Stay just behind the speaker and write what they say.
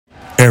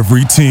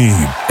Every team,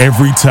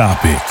 every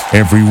topic,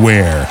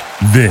 everywhere.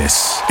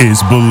 This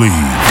is Believe.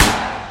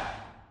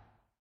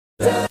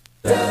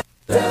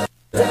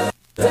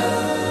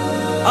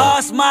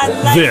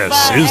 This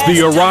is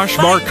the Arash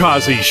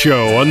Markazi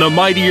Show on the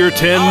Mightier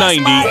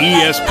 1090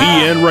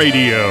 ESPN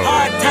Radio.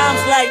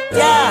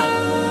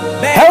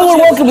 Hello and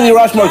welcome to the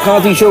Arash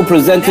Markazi Show,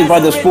 presented by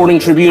the Sporting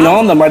Tribune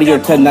on the Mightier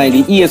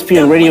 1090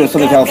 ESPN Radio in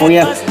Southern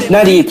California,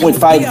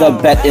 98.5 The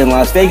Bet in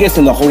Las Vegas,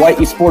 and the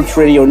Hawaii Sports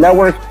Radio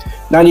Network,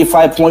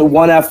 95.1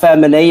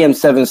 FM and AM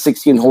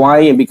 760 in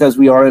Hawaii. And because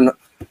we are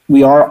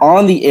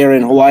on the air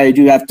in Hawaii, I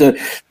do have to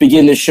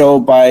begin the show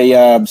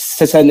by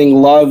sending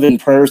love and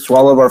prayers to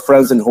all of our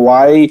friends in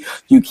Hawaii.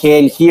 You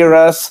can hear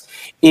us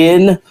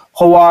in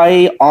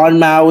Hawaii, on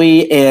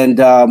Maui, and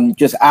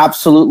just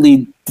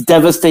absolutely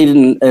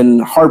devastated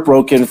and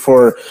heartbroken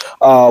for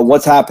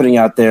what's happening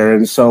out there.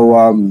 And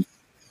so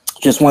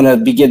just want to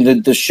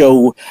begin the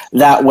show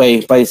that way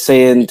by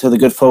saying to the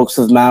good folks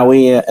of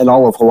Maui and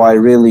all of Hawaii,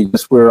 really,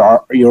 just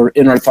you're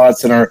in our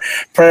thoughts and our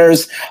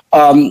prayers.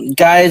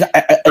 Guys,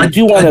 I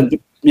do want to,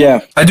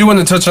 yeah. I do want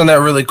to touch on that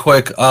really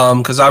quick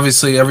because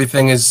obviously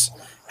everything is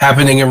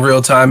happening in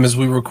real time as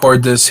we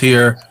record this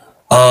here.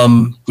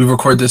 We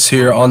record this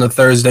here on a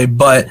Thursday,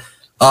 but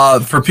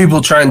for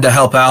people trying to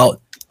help out,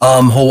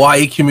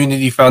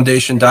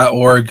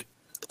 HawaiiCommunityFoundation.org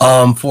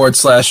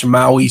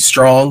 /Maui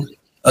Strong.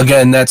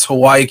 Again, that's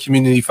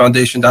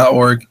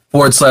HawaiiCommunityFoundation.org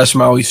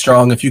 /Maui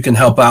Strong. If you can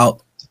help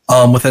out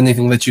with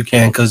anything that you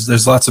can, because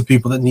there's lots of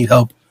people that need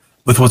help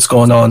with what's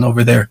going on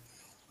over there.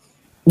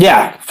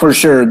 Yeah, for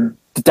sure.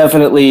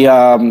 Definitely,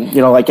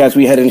 like as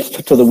we head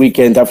into the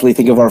weekend, definitely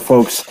think of our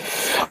folks,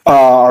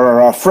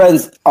 our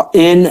friends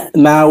in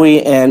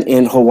Maui and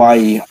in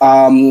Hawaii.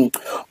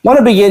 Want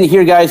to begin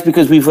here, guys,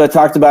 because we've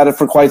talked about it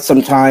for quite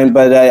some time,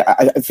 but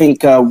I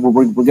think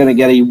we're going to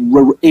get a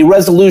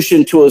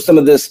resolution to some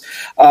of this.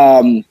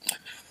 By the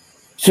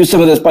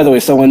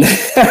way, someone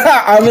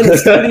I'm in the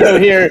studio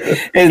here,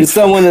 and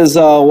someone is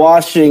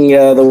washing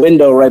the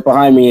window right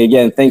behind me.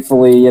 Again,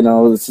 thankfully,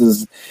 this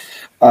is.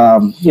 They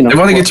want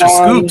to get your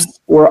scoops.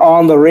 We're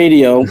on the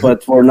radio,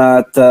 but we're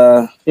not.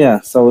 So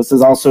this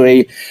is also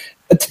a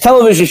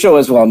television show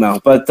as well now.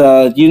 But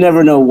you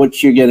never know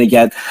what you're going to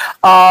get.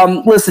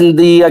 Listen,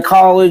 the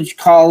college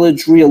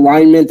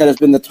realignment that has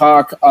been the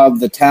talk of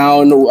the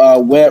town.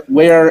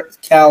 Where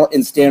Cal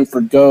and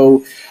Stanford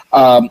go.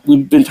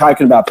 We've been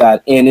talking about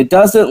that, and it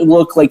doesn't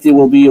look like there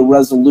will be a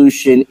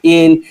resolution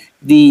in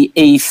the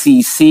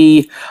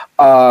ACC.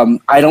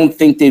 I don't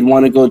think they'd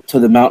want to go to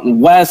the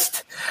Mountain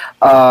West.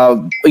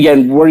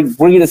 Again, we're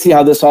going to see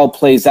how this all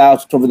plays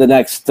out over the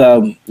next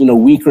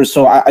week or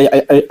so.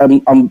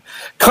 I'm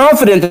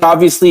confident that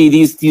obviously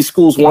these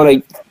schools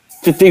want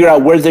to figure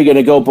out where they're going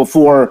to go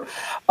before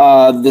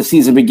the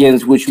season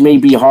begins, which may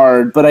be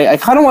hard. But I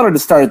kind of wanted to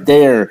start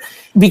there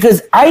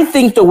because I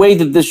think the way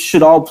that this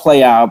should all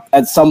play out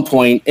at some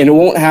point, and it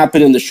won't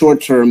happen in the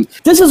short term,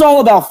 this is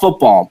all about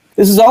football.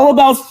 This is all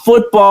about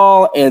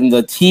football and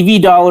the TV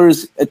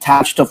dollars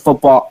attached to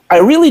football. I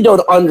really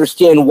don't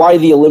understand why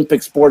the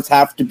Olympic sports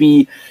have to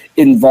be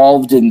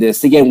involved in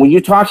this. Again, when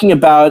you're talking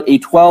about a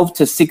 12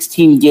 to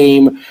 16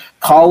 game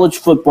college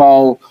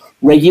football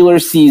regular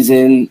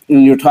season,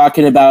 and you're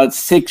talking about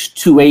 6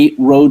 to 8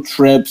 road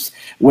trips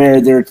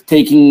where they're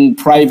taking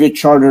private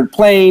chartered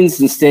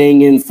planes and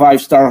staying in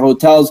 5-star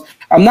hotels,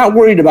 I'm not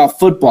worried about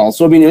football.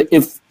 So, I mean,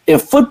 if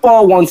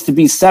football wants to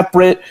be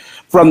separate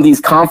from these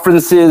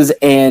conferences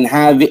and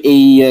have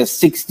a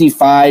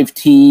 65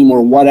 team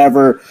or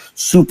whatever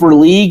super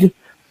league,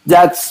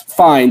 that's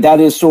fine. That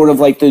is sort of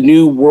like the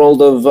new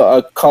world of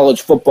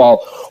college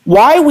football.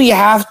 Why we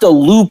have to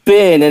loop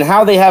in, and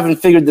how they haven't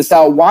figured this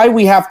out, why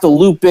we have to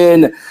loop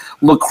in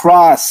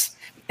lacrosse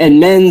and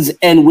men's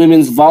and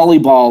women's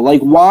volleyball.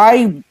 Like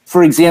why,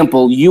 for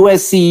example,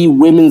 USC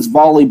women's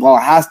volleyball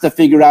has to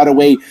figure out a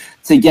way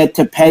to get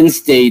to Penn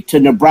State, to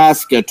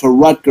Nebraska, to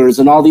Rutgers,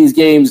 and all these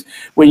games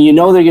when you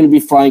know they're going to be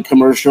flying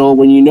commercial,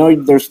 when you know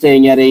they're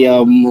staying at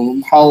a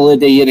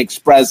Holiday Inn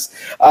Express.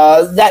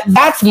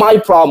 That's my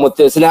problem with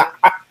this. And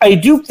I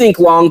do think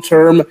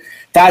long-term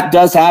that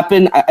does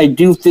happen. I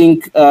do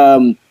think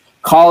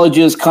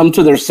colleges come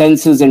to their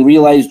senses and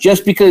realize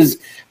just because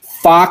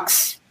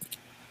Fox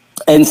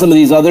and some of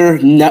these other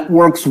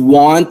networks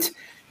want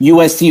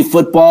USC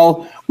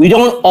football, we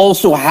don't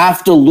also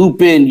have to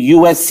loop in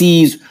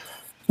USC's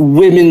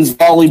women's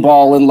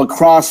volleyball and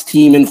lacrosse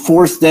team and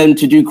force them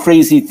to do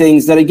crazy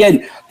things that,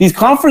 again, these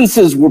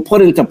conferences were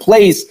put into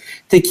place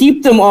to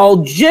keep them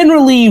all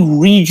generally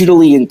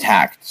regionally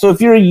intact. So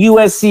if you're a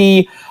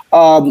USC,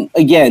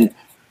 again,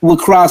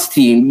 lacrosse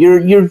team,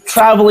 you're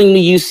traveling to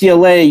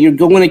UCLA, you're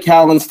going to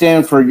Cal and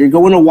Stanford, you're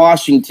going to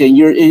Washington,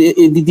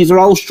 these are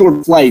all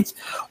short flights.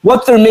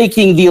 What they're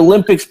making the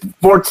Olympic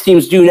sports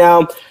teams do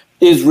now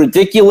is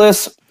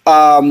ridiculous.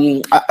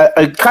 I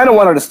kind of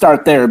wanted to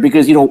start there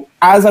because,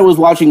 as I was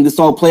watching this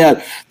all play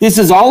out, this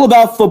is all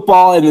about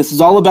football and this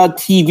is all about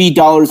TV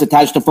dollars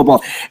attached to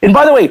football. And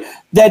by the way,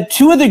 that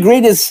two of the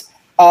greatest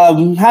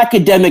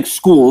academic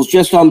schools,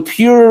 just on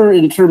pure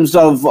in terms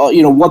of,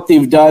 what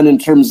they've done in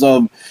terms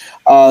of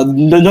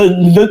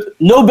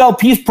Nobel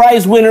Peace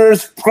Prize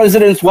winners,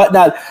 presidents,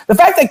 whatnot. The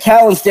fact that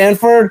Cal and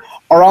Stanford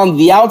are on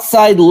the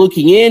outside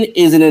looking in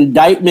is an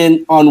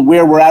indictment on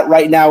where we're at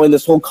right now in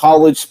this whole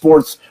college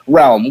sports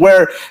realm,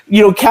 where,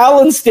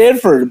 Cal and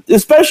Stanford,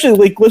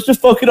 especially, let's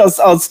just focus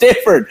on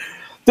Stanford.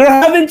 They're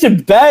having to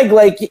beg,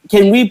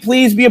 can we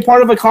please be a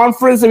part of a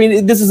conference? I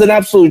mean, this is an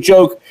absolute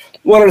joke. I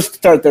want to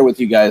start there with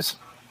you guys.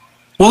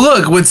 Well,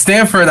 look, with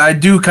Stanford, I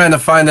do kind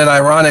of find it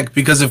ironic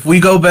because if we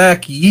go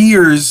back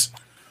years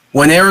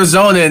when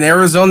Arizona and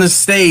Arizona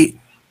State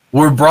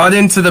were brought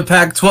into the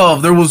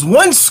Pac-12, there was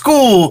one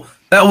school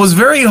that was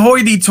very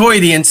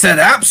hoity-toity and said,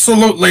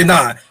 absolutely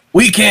not.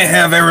 We can't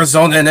have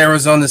Arizona and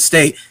Arizona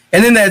State.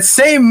 And in that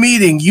same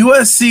meeting,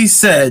 USC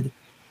said,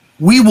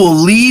 we will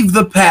leave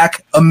the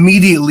Pac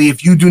immediately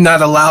if you do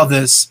not allow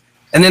this.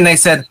 And then they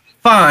said,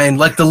 fine,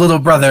 like the little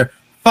brother,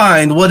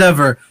 fine,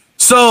 whatever.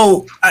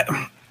 So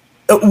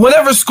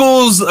whatever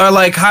schools are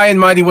high and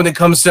mighty when it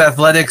comes to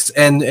athletics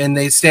and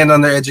they stand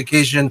on their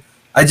education,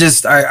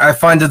 I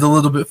find it a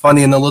little bit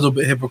funny and a little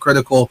bit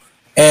hypocritical.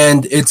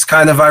 And it's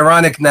kind of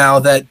ironic now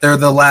that they're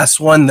the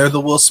last one. They're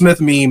the Will Smith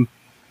meme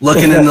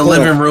looking in the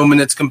living room and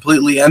it's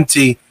completely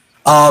empty.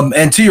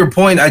 And to your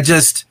point,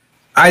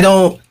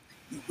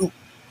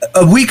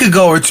 a week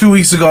ago or 2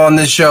 weeks ago on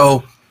this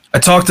show, I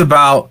talked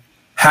about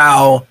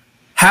how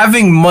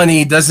having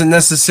money doesn't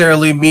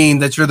necessarily mean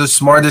that you're the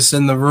smartest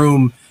in the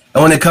room.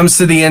 And when it comes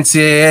to the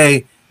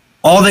NCAA,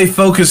 all they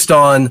focused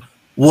on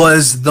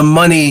was the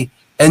money,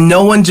 and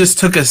no one just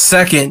took a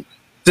second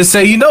to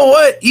say, you know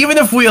what, even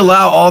if we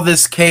allow all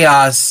this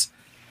chaos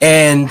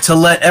and to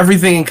let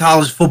everything in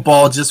college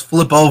football just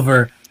flip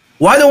over,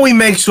 why don't we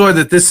make sure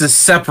that this is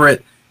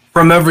separate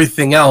from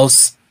everything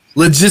else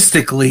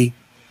logistically?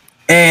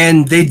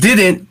 And they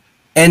didn't.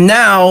 And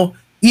now,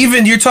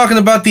 even you're talking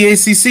about the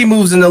ACC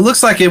moves, and it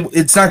looks like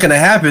it's not going to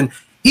happen.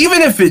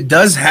 Even if it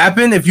does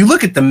happen, if you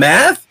look at the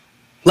math,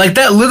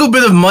 that little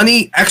bit of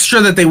money extra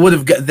that they would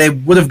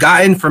have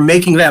gotten for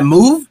making that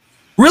move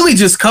really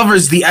just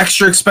covers the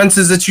extra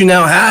expenses that you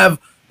now have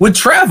with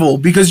travel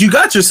because you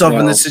got yourself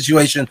in this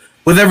situation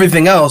with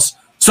everything else.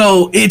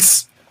 So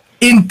it's,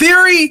 in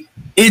theory,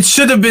 it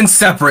should have been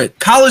separate,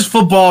 college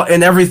football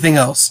and everything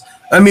else.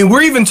 I mean,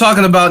 we're even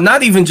talking about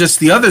not even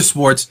just the other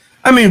sports.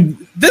 I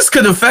mean, this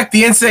could affect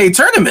the NCAA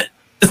tournament.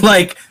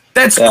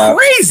 That's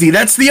crazy.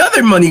 That's the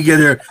other money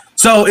getter.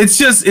 So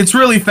it's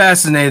really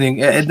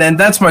fascinating. And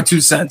that's my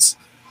 2 cents.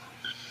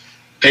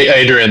 Hey,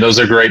 Adrian, those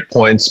are great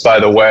points, by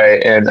the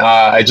way. And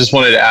I just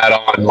wanted to add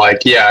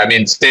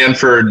on,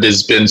 Stanford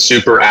has been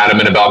super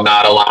adamant about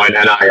not allowing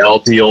NIL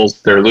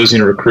deals. They're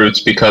losing recruits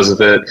because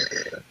of it.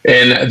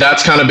 And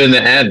that's kind of been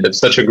the end of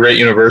such a great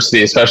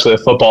university, especially a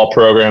football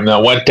program that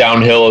went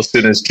downhill as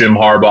soon as Jim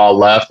Harbaugh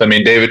left. I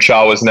mean, David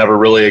Shaw was never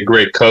really a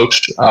great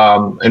coach.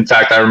 In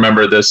fact, I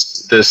remember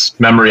this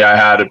memory I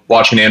had of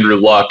watching Andrew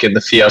Luck in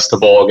the Fiesta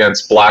Bowl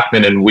against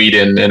Blackman and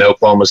Whedon in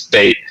Oklahoma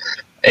State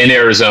in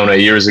Arizona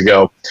years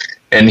ago.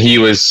 And he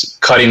was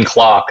cutting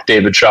clock,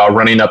 David Shaw,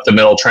 running up the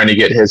middle, trying to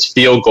get his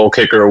field goal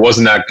kicker,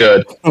 wasn't that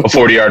good, a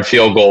 40-yard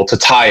field goal to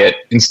tie it,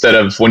 instead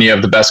of when you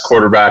have the best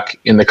quarterback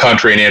in the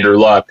country in Andrew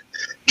Luck,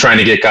 trying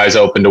to get guys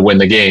open to win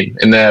the game.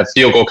 And the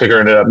field goal kicker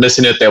ended up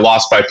missing it. They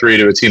lost by 3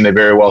 to a team they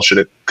very well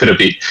could have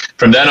beat.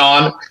 From then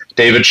on,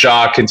 David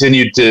Shaw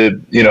continued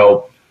to,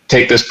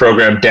 take this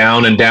program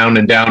down and down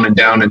and down and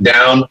down and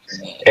down.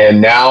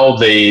 And now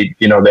they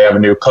have a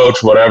new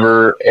coach,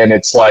 whatever. And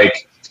it's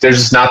they're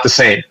just not the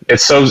same.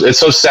 It's so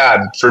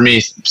sad for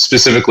me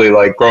specifically,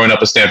 growing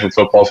up a Stanford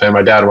football fan.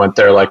 My dad went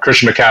there,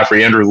 Christian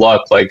McCaffrey, Andrew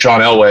Luck, John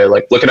Elway,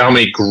 look at how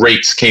many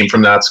greats came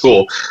from that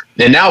school.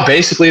 And now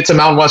basically it's a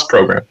Mountain West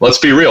program. Let's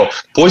be real.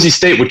 Boise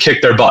State would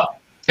kick their butt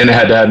in a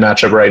head-to-head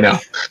matchup right now.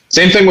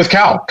 Same thing with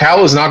Cal.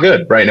 Cal is not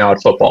good right now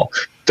at football.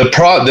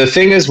 The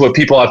thing is, what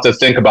people have to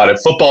think about it,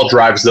 football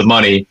drives the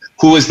money.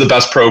 Who is the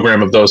best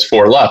program of those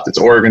 4 left? It's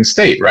Oregon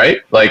State,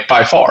 right?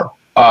 By far.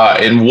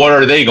 And what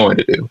are they going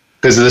to do?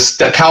 Because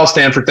the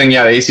Cal-Stanford thing, the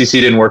ACC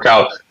didn't work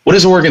out. What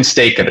is Oregon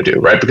State going to do,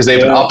 right? Because they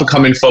have an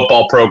up-and-coming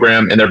football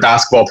program, and their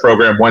basketball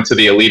program went to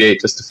the Elite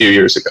Eight just a few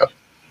years ago.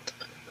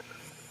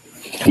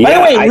 By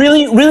the way,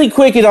 really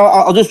quick, and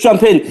I'll just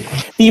jump in.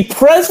 The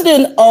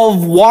president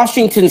of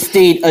Washington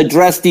State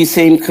addressed these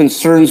same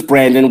concerns,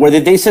 Brandon, where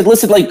they said,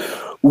 listen,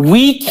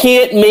 we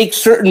can't make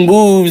certain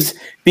moves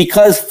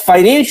because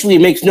financially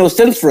it makes no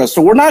sense for us.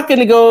 So we're not going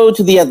to go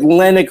to the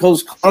Atlantic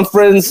Coast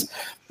Conference.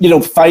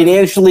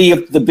 Financially,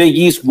 if the Big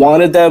East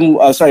wanted them,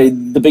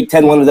 the Big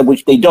Ten wanted them,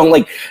 which they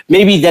don't,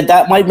 maybe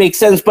that might make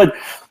sense. But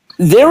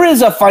there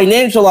is a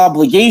financial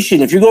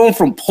obligation if you're going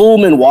from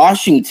Pullman,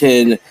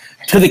 Washington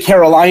to the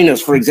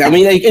Carolinas, for example.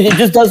 I mean, it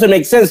just doesn't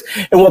make sense.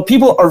 And what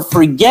people are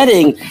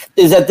forgetting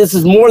is that this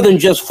is more than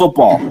just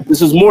football.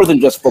 This is more than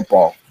just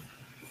football.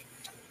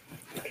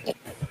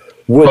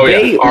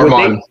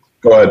 Armand.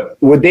 Go ahead.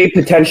 Would they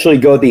potentially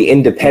go the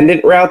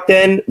independent route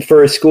then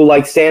for a school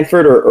like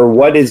Stanford, or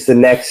what is the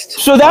next?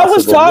 So that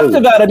was talked move?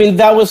 about. I mean,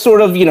 that was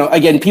sort of,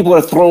 again, people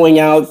are throwing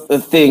out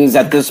things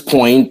at this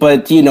point,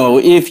 but,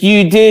 if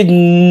you did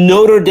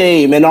Notre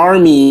Dame and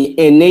Army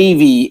and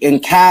Navy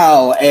and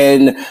Cal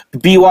and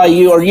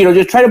BYU, or,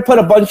 just try to put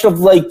a bunch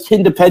of like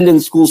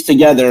independent schools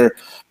together,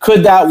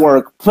 could that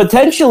work?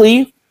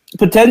 Potentially,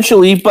 but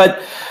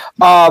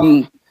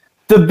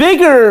the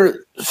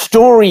bigger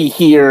story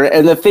here,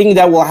 and the thing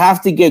that will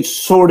have to get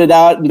sorted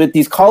out, but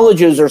these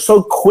colleges are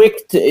so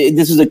quick.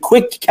 This is a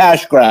quick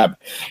cash grab.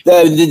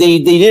 They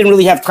didn't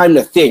really have time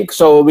to think.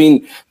 So, I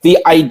mean, the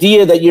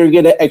idea that you're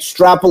going to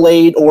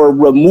extrapolate or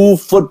remove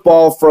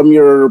football from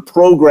your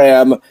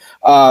program,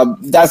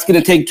 that's going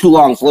to take too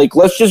long. So,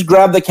 let's just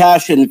grab the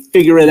cash and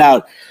figure it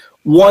out.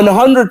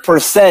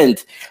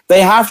 100%,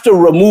 they have to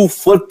remove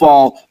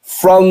football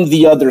from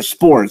the other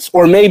sports,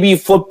 or maybe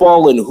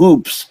football and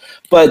hoops.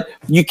 But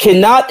you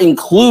cannot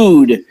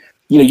include,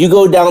 you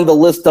go down the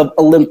list of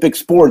Olympic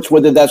sports,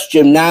 whether that's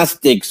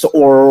gymnastics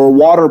or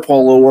water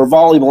polo or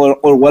volleyball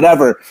or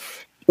whatever.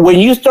 When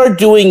you start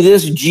doing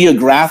this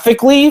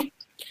geographically,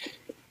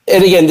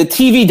 and again, the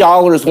TV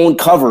dollars won't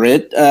cover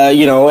it,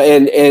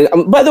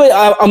 and by the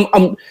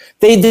way,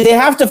 they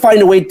have to find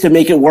a way to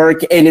make it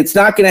work, and it's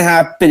not going to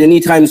happen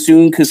anytime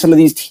soon because some of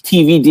these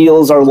TV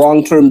deals are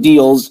long-term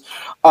deals.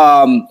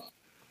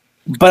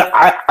 But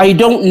I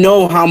don't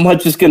know how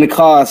much it's going to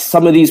cost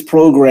some of these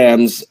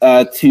programs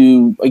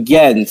to,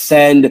 again,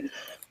 send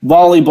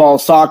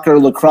volleyball, soccer,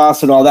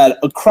 lacrosse, and all that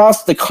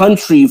across the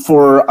country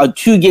for a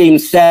 2-game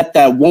set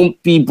that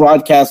won't be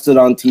broadcasted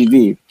on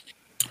TV.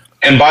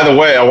 And by the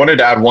way, I wanted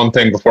to add one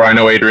thing before. I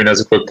know Adrian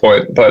has a quick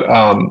point, but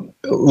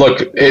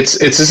look,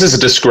 this is a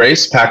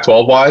disgrace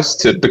Pac-12 wise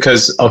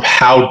because of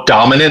how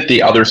dominant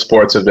the other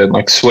sports have been,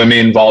 like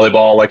swimming,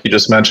 volleyball, like you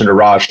just mentioned,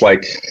 Arash,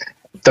 like.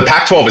 The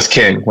Pac-12 is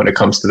king when it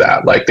comes to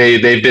that. Like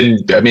they've been,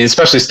 I mean,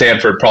 especially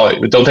Stanford,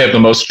 probably don't they have the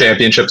most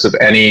championships of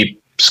any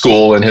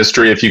school in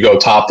history? If you go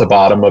top to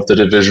bottom of the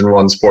Division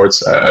I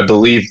sports, I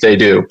believe they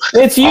do.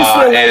 It's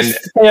UCLA,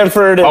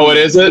 Stanford. And it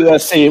is it?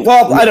 USC.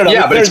 Well, I don't know.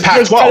 Yeah, but it's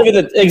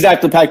Pac-12.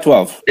 Exactly,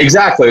 Pac-12.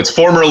 Exactly. It's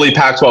formerly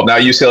Pac-12. Now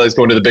UCLA is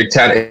going to the Big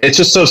Ten. It's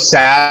just so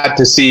sad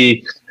to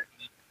see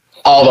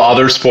all the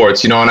other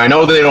sports, and I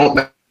know they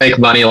don't make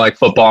money like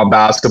football and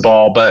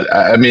basketball, but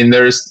I mean,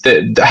 there's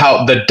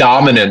the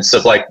dominance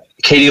of like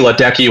Katie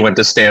Ledecky went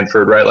to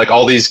Stanford, right? Like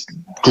all these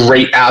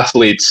great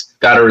athletes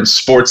that are in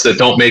sports that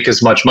don't make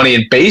as much money.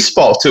 In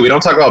baseball too, we don't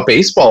talk about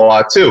baseball a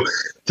lot too.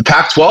 The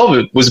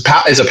Pac-12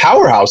 is a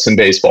powerhouse in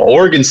baseball.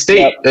 Oregon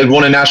State had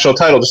won a national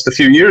title just a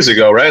few years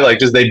ago, right? Like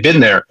just they've been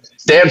there.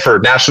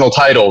 Stanford national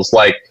titles,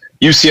 like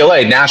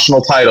UCLA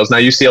national titles. Now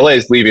UCLA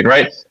is leaving,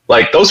 right?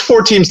 Like those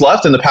 4 teams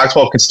left in the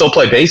Pac-12 can still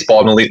play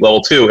baseball in elite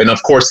level too. And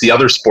of course the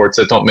other sports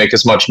that don't make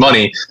as much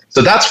money.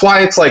 So that's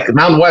why it's like the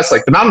Mountain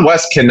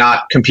West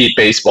cannot compete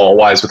baseball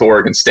wise with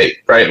Oregon State,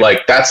 right?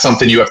 Like that's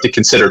something you have to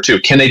consider too.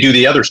 Can they do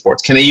the other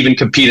sports? Can they even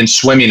compete in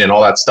swimming and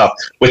all that stuff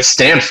with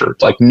Stanford?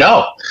 Like,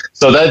 no.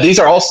 So these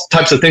are all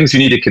types of things you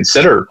need to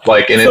consider.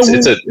 Like, and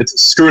it's a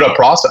screwed up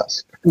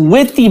process.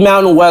 With the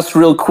Mountain West,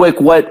 real quick,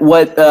 what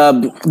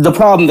the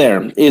problem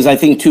there is, I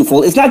think,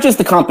 twofold. It's not just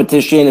the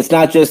competition. It's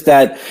not just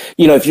that,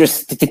 if you're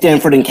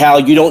Stanford and Cal,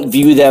 you don't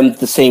view them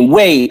the same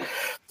way.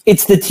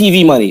 It's the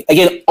TV money.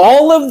 Again,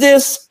 all of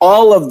this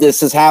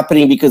is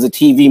happening because of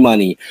TV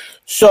money.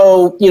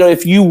 So,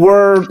 if you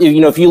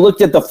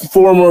looked at the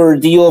former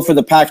deal for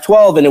the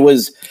Pac-12 and it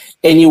was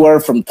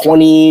anywhere from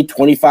 20,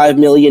 25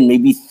 million,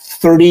 maybe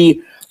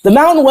 30, the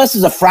Mountain West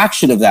is a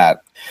fraction of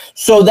that.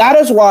 So that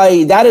is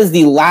why that is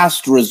the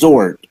last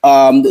resort.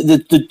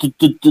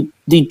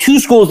 The 2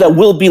 schools that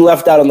will be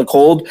left out in the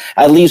cold,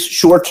 at least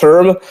short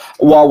term,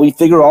 while we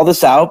figure all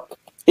this out,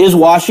 is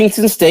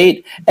Washington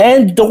State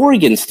and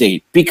Oregon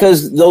State,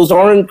 because those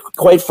aren't,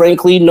 quite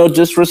frankly, no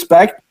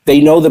disrespect. They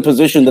know the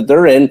position that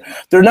they're in.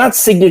 They're not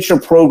signature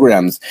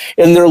programs,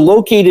 and they're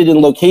located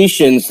in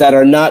locations that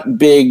are not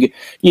big,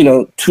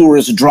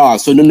 tourist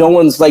draws. So no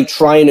one's like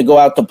trying to go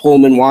out to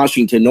Pullman,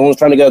 Washington. No one's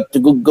trying to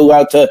go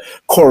out to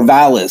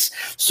Corvallis.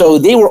 So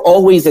they were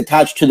always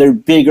attached to their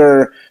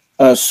bigger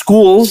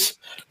schools.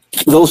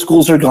 Those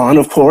schools are gone,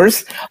 of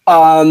course.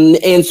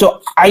 And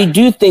so I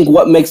do think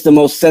what makes the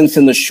most sense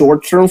in the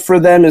short term for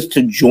them is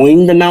to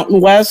join the Mountain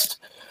West.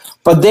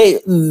 But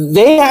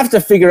they have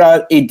to figure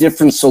out a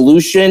different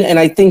solution. And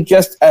I think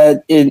just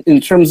in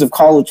terms of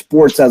college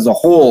sports as a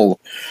whole,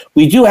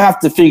 we do have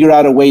to figure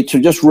out a way to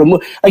just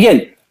remove.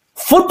 Again,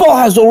 football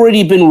has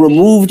already been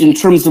removed in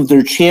terms of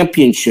their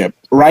championship,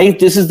 right?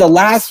 This is the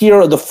last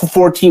year of the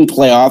 14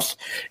 playoffs.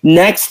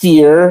 Next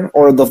year,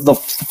 or the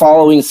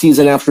following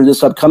season after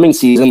this upcoming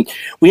season,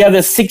 we have a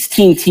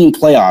 16-team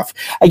playoff.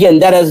 Again,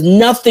 that has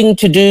nothing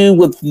to do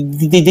with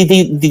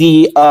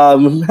the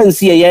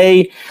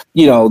NCAA,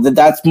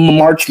 that's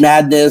March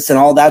Madness and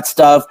all that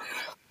stuff.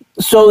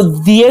 So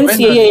the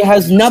NCAA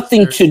has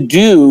nothing to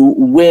do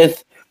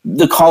with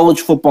the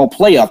college football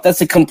playoff. That's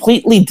a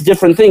completely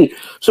different thing.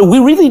 So we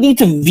really need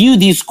to view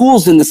these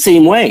schools in the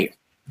same way.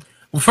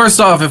 Well, first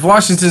off, if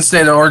Washington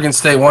State or Oregon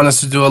State want us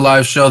to do a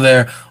live show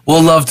there,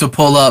 we'll love to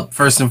pull up,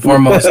 first and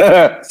foremost.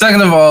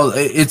 Second of all,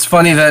 it's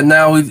funny that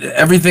now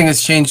everything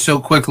has changed so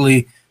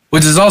quickly,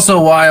 which is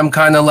also why I'm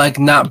kind of like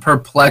not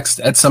perplexed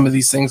at some of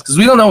these things, because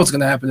we don't know what's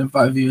going to happen in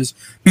 5 years.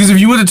 Because if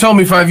you would have told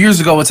me 5 years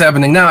ago what's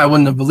happening now, I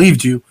wouldn't have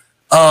believed you.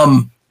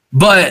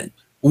 But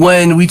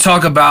when we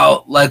talk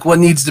about like what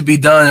needs to be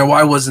done or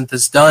why wasn't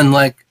this done,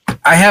 like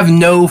I have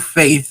no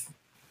faith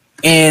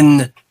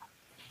in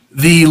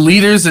the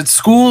leaders at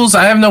schools.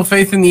 I have no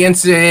faith in the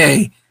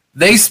NCAA.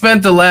 They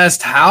spent the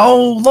last how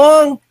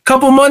long?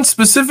 Couple months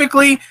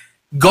specifically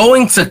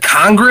going to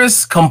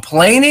Congress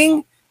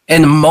complaining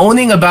and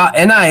moaning about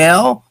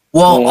NIL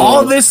while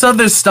all this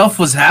other stuff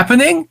was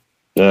happening.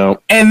 Yeah.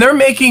 And they're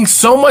making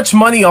so much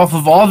money off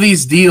of all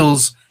these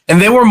deals,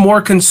 and they were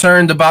more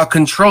concerned about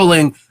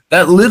controlling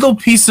that little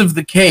piece of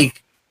the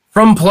cake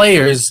from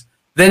players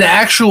than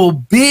actual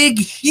big,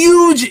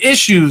 huge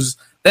issues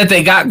that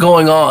they got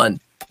going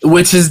on,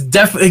 which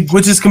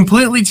has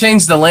completely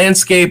changed the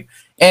landscape,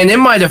 and it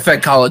might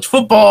affect college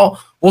football.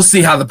 We'll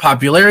see how the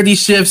popularity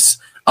shifts.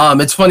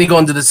 It's funny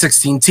going to the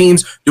 16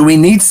 teams. Do we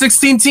need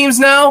 16 teams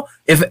now?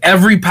 If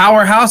every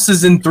powerhouse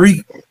is in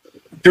three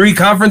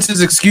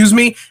conferences,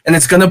 and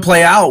it's going to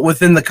play out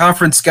within the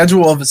conference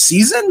schedule of a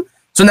season?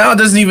 So now it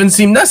doesn't even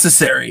seem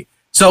necessary.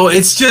 So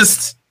it's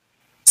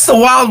the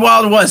wild,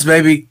 wild west,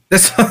 baby.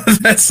 That's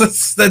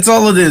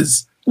all it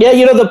is. Yeah,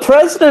 the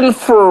president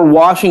for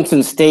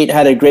Washington State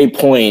had a great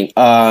point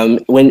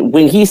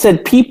when he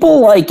said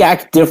people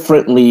act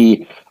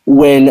differently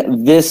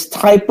when this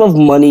type of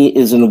money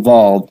is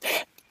involved.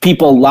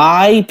 People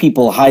lie,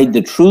 people hide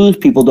the truth,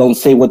 people don't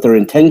say what their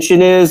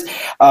intention is.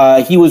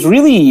 He was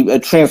really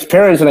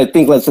transparent, and I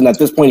think, listen, at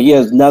this point, he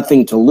has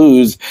nothing to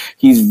lose.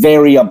 He's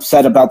very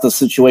upset about the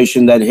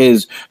situation that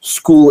his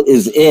school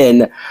is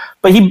in.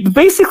 But he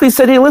basically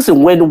said, hey,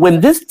 listen,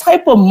 when this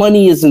type of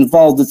money is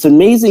involved, it's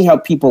amazing how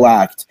people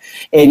act.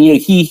 And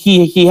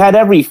he had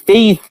every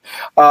faith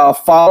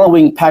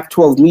following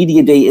Pac-12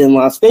 Media Day in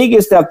Las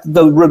Vegas that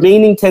the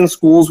remaining 10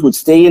 schools would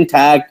stay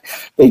intact.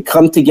 They'd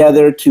come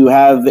together to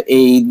have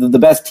the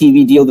best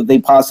TV deal that they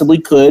possibly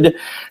could.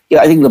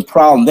 I think the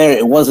problem there,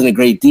 it wasn't a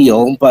great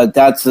deal, but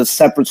that's a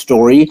separate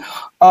story.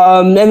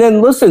 And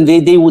then, listen,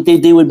 they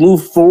would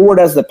move forward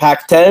as the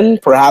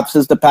Pac-10, perhaps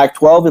as the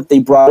Pac-12 if they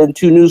brought in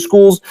 2 new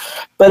schools.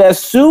 But as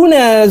soon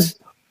as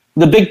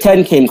the Big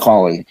Ten came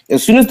calling,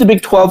 as soon as the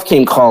Big 12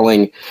 came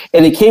calling,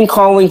 and it came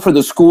calling for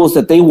the schools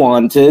that they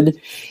wanted,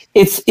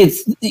 it's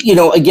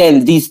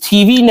again, these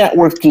TV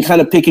networks can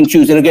kind of pick and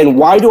choose. And again,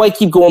 why do I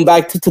keep going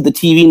back to the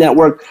TV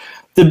network?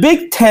 The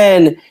Big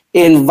Ten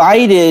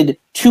invited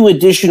 2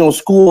 additional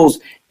schools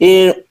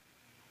in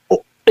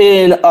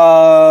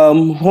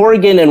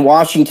Oregon and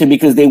Washington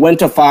because they went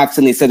to Fox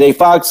and they said, hey,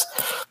 Fox,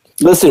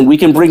 listen, we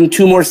can bring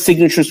 2 more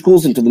signature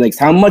schools into the mix.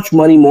 How much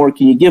money more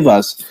can you give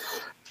us?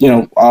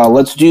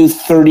 Let's do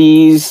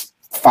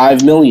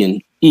 $35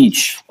 million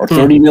each or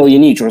 $30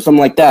 million each or something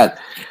like that.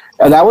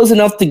 And that was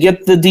enough to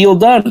get the deal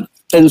done.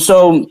 And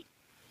so...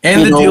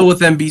 And the deal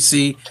with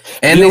NBC.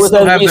 And they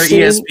still have their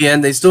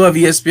ESPN. They still have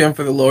ESPN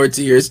for the lower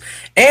tiers.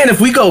 And if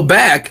we go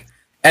back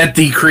at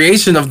the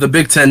creation of the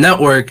Big Ten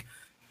Network,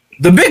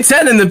 the Big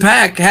Ten and the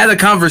Pac had a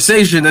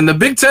conversation, and the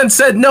Big Ten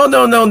said, no,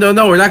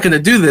 we're not going to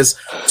do this.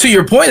 To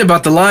your point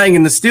about the lying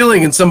and the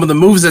stealing and some of the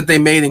moves that they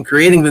made in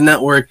creating the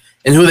network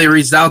and who they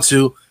reached out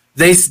to,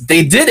 they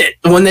did it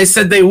when they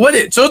said they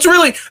wouldn't. So it's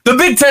really the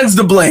Big Ten's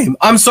to blame.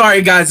 I'm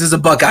sorry, guys, as a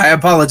Buckeye. I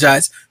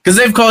apologize because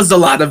they've caused a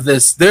lot of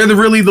this. They're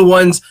really the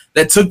ones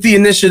that took the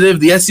initiative.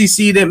 The SEC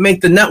didn't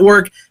make the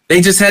network. They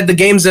just had the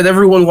games that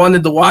everyone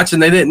wanted to watch,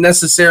 and they didn't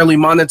necessarily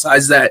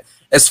monetize that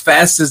as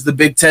fast as the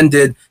Big Ten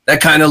did. That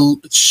kind of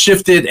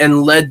shifted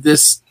and led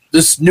this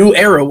new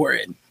era we're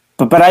in.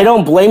 But I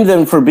don't blame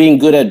them for being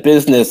good at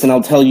business, and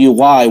I'll tell you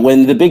why.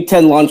 When the Big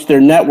Ten launched their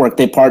network,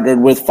 they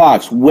partnered with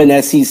Fox.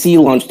 When SEC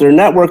launched their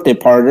network, they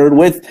partnered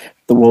with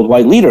the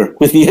worldwide leader,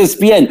 with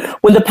ESPN.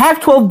 When the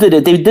Pac-12 did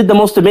it, they did the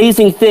most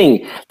amazing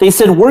thing. They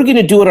said, we're going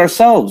to do it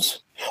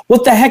ourselves.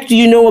 What the heck do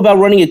you know about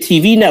running a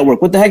TV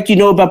network? What the heck do you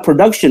know about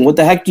production? What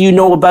the heck do you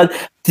know about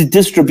the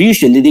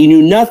distribution? They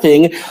knew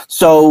nothing,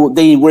 so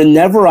they were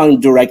never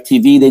on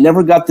DirecTV. They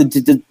never got the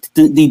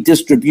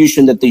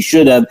distribution that they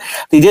should have.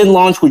 They didn't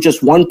launch with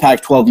just one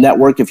Pac-12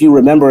 network, if you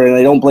remember, and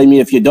I don't blame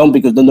you if you don't,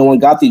 because no one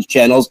got these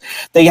channels.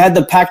 They had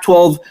the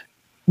Pac-12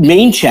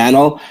 main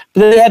channel, but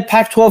they had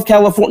Pac-12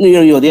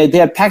 California, they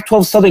had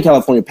Pac-12 Southern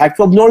California,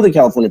 Pac-12 Northern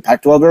California,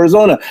 Pac-12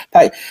 Arizona.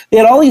 They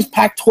had all these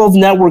Pac-12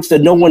 networks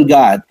that no one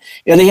got,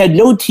 and they had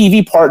no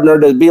TV partner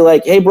to be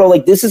like, hey, bro,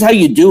 this is how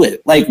you do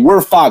it. We're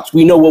Fox.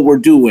 We know what we're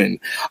doing.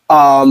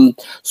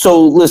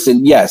 So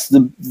listen, yes,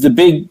 the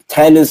Big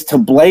Ten is to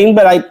blame,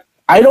 but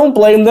I don't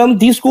blame them.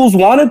 These schools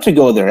wanted to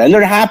go there, and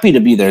they're happy to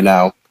be there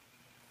now.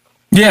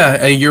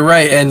 Yeah, you're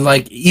right. And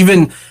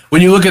even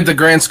when you look at the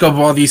grand scope of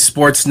all these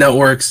sports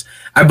networks,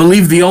 I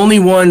believe the only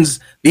ones,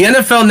 the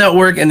NFL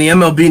network and the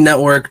MLB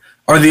network,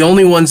 are the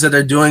only ones that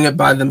are doing it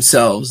by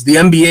themselves. The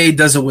NBA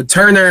does it with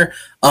Turner.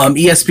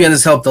 ESPN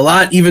has helped a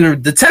lot.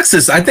 Even the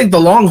Texas, I think the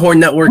Longhorn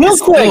Network Real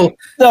is quick,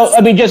 still. so,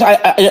 I mean, just I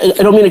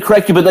don't mean to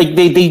correct you, but like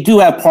they do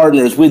have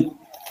partners with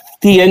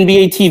the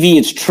NBA TV.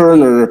 It's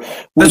Turner.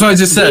 That's what I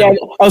just said.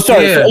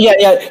 Sorry.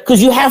 Yeah.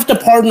 Because you have to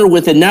partner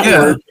with a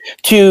network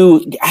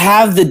to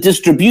have the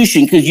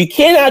distribution. Because you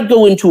cannot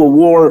go into a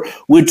war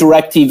with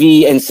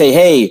DirecTV and say,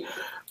 "Hey,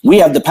 we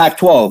have the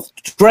Pac-12."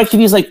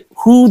 DirecTV is like,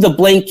 who the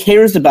blank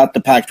cares about the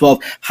Pac-12?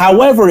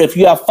 However, if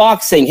you have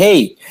Fox saying,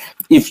 "Hey,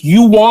 if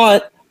you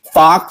want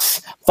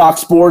Fox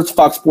Sports,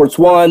 Fox Sports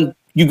 1,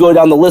 you go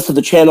down the list of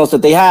the channels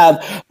that they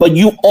have, but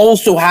you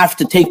also have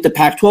to take the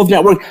Pac-12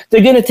 network,"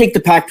 they're going to take the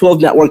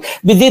Pac-12 network.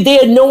 They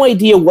had no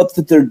idea what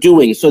that they're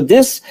doing. So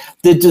the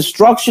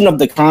destruction of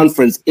the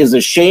conference is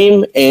a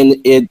shame, and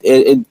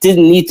it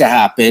didn't need to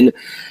happen.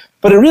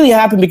 But it really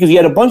happened because you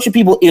had a bunch of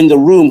people in the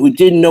room who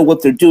didn't know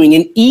what they're doing.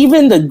 And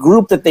even the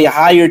group that they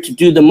hired to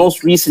do the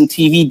most recent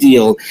TV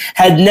deal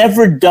had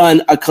never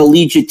done a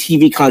collegiate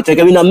TV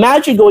contract. I mean,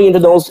 imagine going into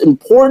the most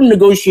important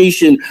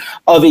negotiation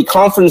of a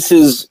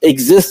conference's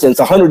existence,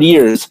 100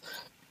 years,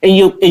 and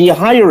you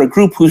hire a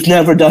group who's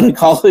never done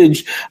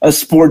a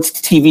sports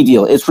TV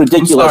deal. It's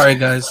ridiculous. I'm sorry,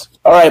 guys.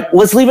 All right,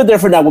 let's leave it there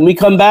for now. When we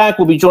come back,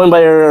 we'll be joined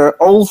by our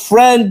old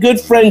friend,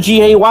 good friend,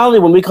 G.A. Wiley,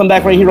 when we come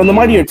back right here on the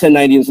Mightier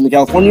 1090 in Southern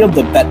California,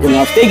 the Bet in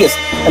Las Vegas,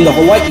 and the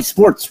Hawaii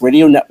Sports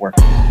Radio Network.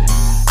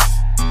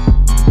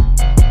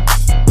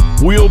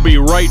 We'll be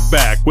right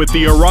back with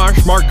the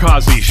Arash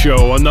Markazi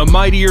Show on the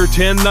Mightier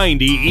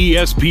 1090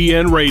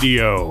 ESPN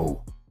Radio.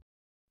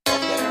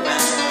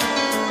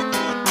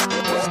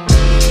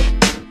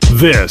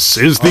 This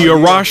is the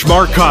Arash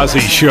Markazi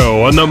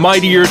Show on the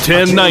Mightier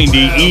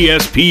 1090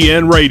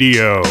 ESPN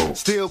Radio.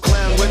 Still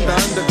clown with the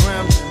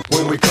underground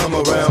when we come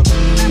around.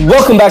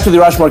 Welcome back to the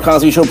Arash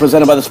Markazi Show,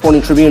 presented by the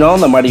Sporting Tribune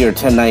on the Mightier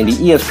 1090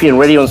 ESPN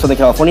Radio in Southern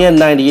California,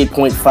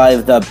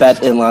 98.5 The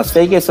Bet in Las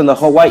Vegas, and the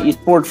Hawaii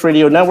Sports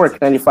Radio Network,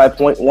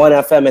 95.1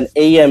 FM and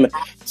AM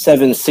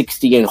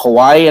 760 in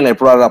Hawaii. And I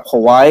brought up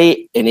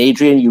Hawaii, and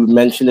Adrian, you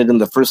mentioned it in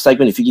the first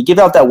segment. If you could give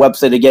out that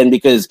website again,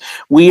 because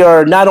we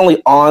are not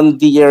only on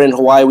the air in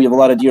Hawaii, we have a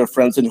lot of dear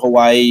friends in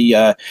Hawaii.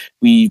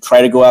 We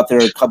try to go out there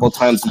a couple of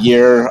times a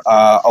year.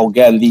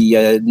 Again,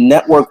 the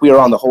network we are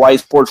on, the Hawaii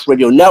Sports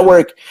Radio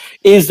Network,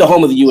 is the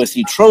home of the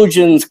USC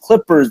Trojans,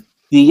 Clippers,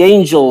 the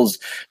Angels,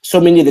 so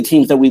many of the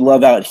teams that we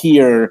love out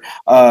here.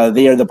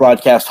 They are the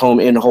broadcast home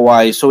in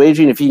Hawaii. So,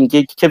 Adrian, if you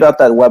can give out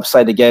that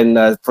website again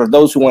for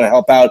those who want to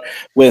help out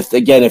with,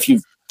 again, if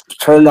you've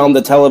turned on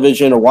the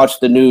television or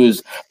watched the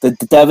news, the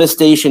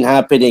devastation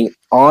happening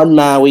on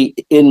Maui,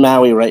 in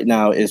Maui right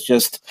now is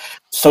just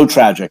so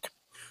tragic.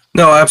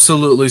 No,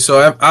 absolutely.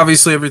 So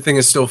obviously everything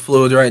is still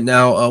fluid right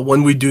now.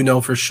 One we do know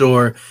for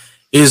sure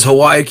is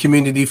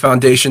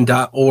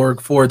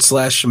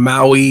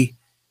hawaiicommunityfoundation.org/Maui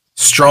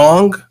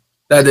Strong.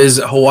 That is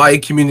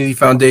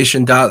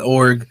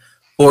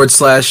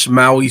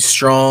hawaiicommunityfoundation.org/Maui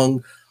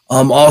Strong.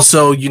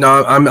 Also,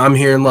 I'm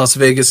here in Las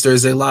Vegas.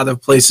 There's a lot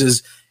of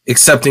places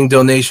accepting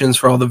donations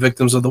for all the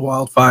victims of the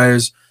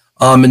wildfires.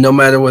 And no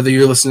matter whether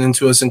you're listening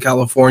to us in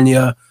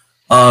California,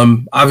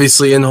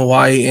 obviously in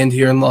Hawaii and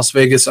here in Las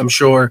Vegas, I'm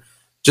sure,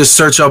 just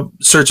search up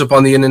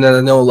on the internet.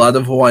 I know a lot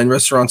of Hawaiian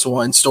restaurants,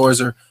 Hawaiian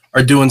stores are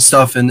doing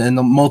stuff, and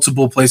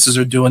multiple places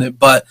are doing it.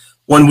 But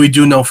one we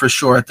do know for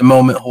sure at the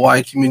moment,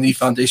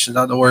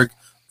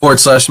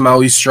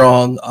 hawaiicommunityfoundation.org/Maui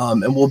Strong.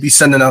 And we'll be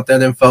sending out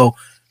that info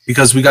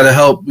because we gotta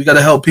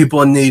help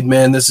people in need,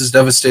 man. This is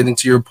devastating,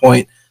 to your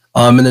point.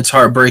 And it's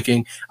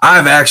heartbreaking.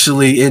 I've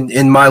actually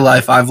in my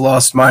life, I've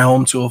lost my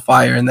home to a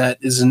fire, and that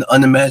is an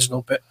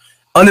unimaginable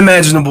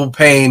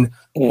pain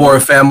for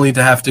a family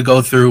to have to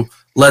go through,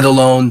 let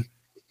alone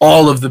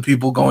all of the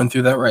people going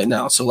through that right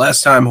now. So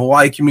last time,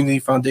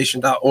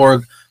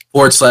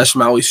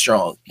 hawaiicommunityfoundation.org/Maui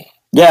Strong.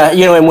 Yeah,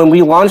 and when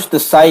we launched the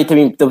site, I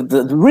mean,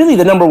 really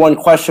the number one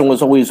question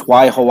was always,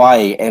 why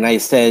Hawaii? And I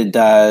said,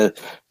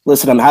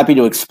 listen, I'm happy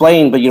to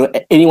explain, but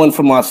anyone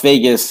from Las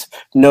Vegas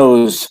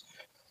knows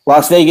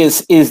Las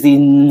Vegas is the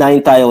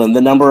ninth island.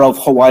 The number of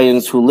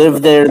Hawaiians who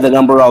live there, the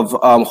number of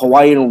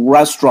Hawaiian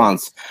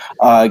restaurants,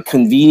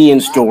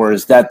 convenience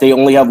stores, that they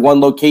only have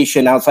one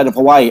location outside of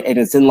Hawaii, and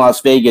it's in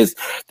Las Vegas.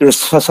 There's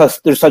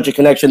such a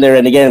connection there.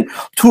 And again,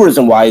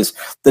 tourism-wise,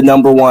 the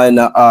number one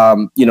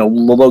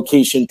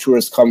location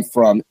tourists come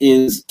from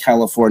is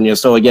California.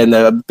 So again,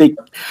 a big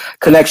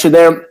connection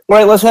there. All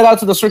right, let's head out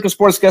to the Circus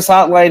Sports Guest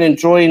Hotline and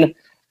join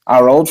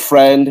our old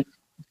friend,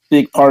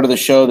 big part of the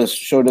show. This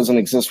show doesn't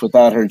exist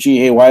without her.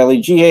 G.A.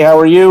 Wiley. G.A., how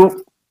are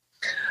you?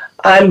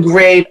 I'm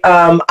great.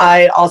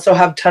 I also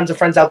have tons of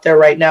friends out there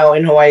right now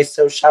in Hawaii,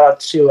 so shout out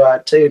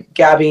to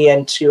Gabby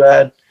and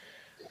to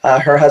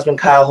her husband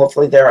Kyle.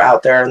 Hopefully they're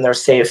out there and they're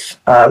safe.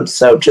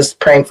 So just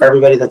praying for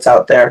everybody that's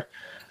out there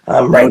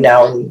right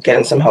now and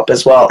getting some help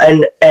as well.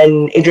 And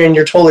Adrian,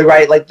 you're totally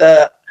right. Like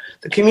the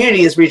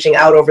community is reaching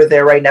out over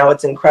there right now.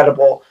 It's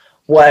incredible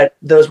what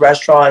those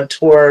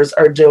restaurateurs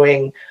are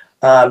doing.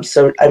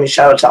 So I mean,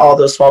 shout out to all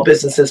those small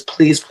businesses.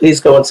 Please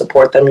go and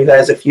support them, you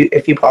guys, if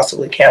you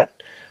possibly can.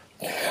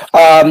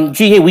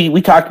 Hey,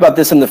 we talked about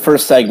this in the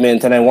first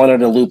segment, and I wanted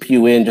to loop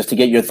you in just to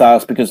get your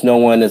thoughts because no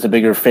one is a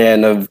bigger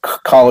fan of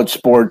college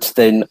sports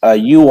than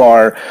you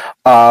are.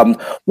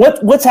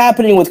 What's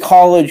happening with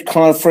college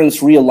conference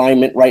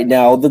realignment right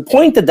now? The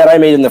point that I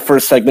made in the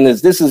first segment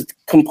is this is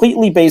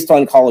completely based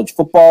on college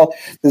football.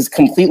 This is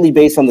completely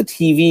based on the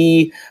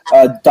TV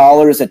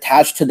dollars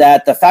attached to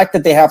that. The fact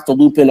that they have to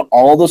loop in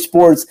all the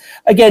sports,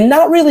 again,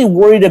 not really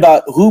worried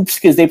about hoops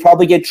because they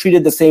probably get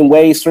treated the same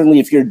way. Certainly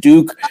if you're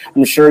Duke,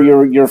 I'm sure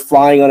you're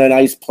flying on a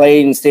nice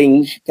plane and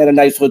staying at a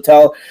nice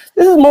hotel.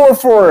 This is more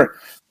for,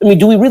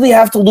 do we really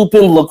have to loop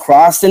in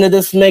lacrosse into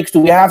this mix? Do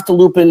we have to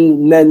loop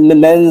in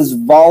men's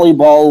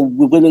volleyball,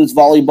 women's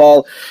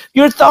volleyball?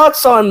 Your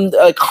thoughts on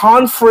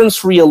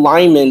conference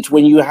realignment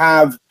when you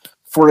have,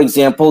 for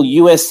example,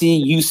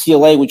 USC,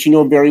 UCLA, which you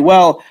know very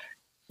well,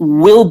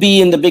 will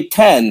be in the Big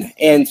Ten.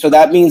 And so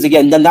that means,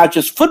 again, not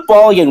just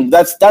football. Again,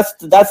 that's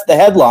the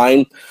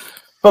headline.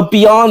 But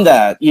beyond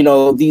that,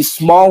 these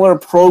smaller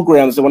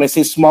programs, and when I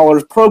say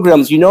smaller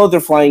programs, they're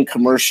flying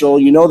commercial,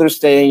 they're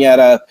staying at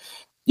a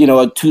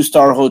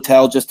 2-star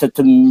hotel just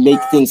to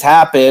make things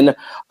happen.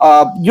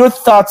 Your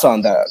thoughts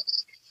on that?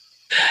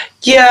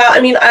 Yeah,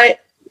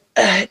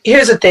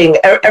 here's the thing.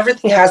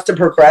 Everything has to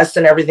progress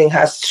and everything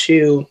has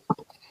to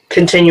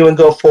continue and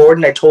go forward.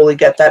 And I totally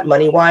get that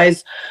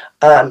money-wise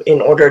in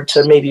order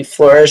to maybe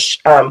flourish.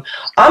 I'm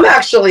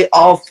actually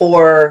all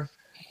for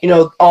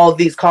all of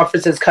these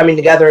conferences coming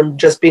together and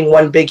just being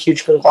one big,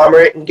 huge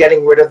conglomerate and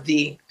getting rid of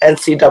the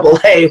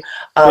NCAA.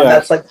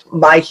 That's like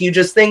my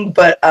hugest thing,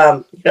 but,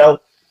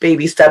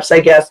 baby steps, I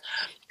guess.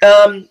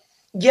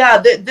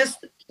 This,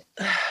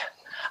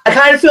 I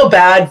kind of feel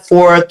bad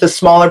for the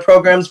smaller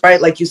programs,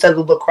 right? Like you said,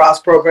 the lacrosse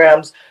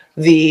programs,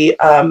 the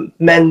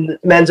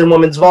men's and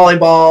women's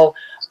volleyball,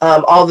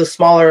 all the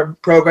smaller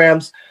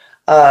programs,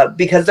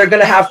 because they're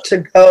going to have to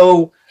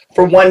go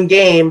for one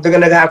game, they're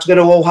going to have to go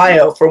to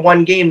Ohio. For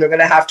one game, they're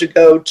going to have to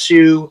go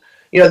to,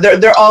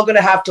 they're all going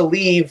to have to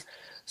leave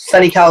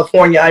sunny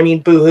California.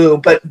 Boo-hoo,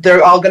 but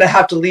they're all going to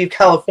have to leave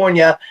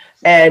California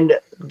and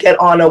get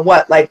on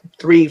a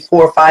 3,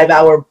 4, 5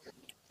 hour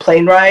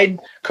plane ride,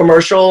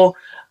 commercial,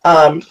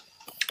 to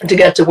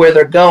get to where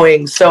they're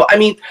going. So,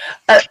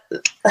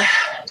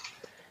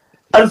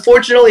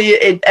 unfortunately,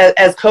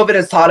 as COVID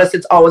has taught us,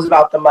 it's always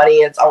about the money.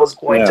 It's always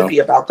going to be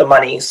about the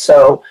money.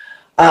 So,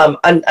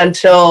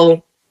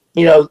 until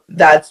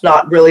that's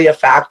not really a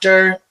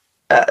factor,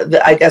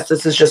 I guess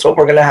this is just what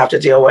we're going to have to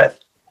deal with.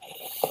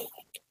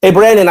 Hey,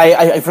 Brandon,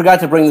 I forgot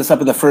to bring this up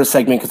in the first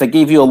segment because I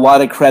gave you a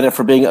lot of credit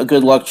for being a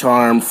good luck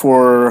charm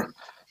for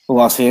the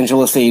Los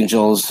Angeles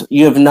Angels.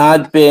 You have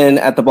not been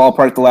at the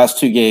ballpark the last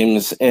 2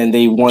 games, and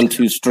they won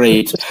 2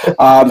 straight.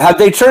 Have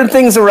they turned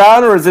things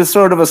around, or is this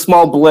sort of a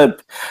small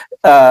blip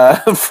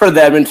for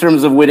them in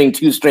terms of winning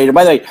 2 straight? And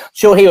by the way,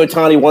 Shohei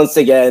Ohtani once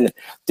again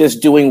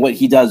just doing what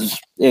he does.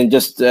 And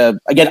just,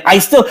 again, by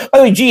the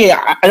way,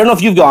 I don't know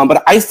if you've gone,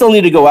 but I still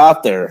need to go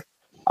out there.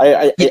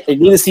 I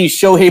need to see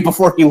Shohei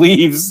before he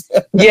leaves.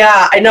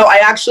 Yeah, I know. I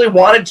actually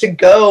wanted to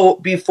go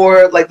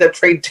before the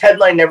trade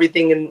deadline and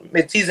everything in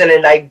midseason,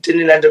 and I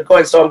didn't end up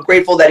going. So I'm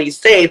grateful that he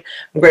stayed.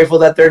 I'm grateful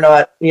that they're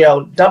not,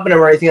 dumping him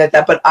or anything like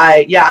that. But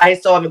I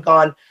still haven't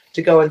gone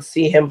to go and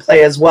see him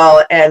play as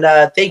well. And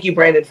thank you,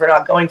 Brandon, for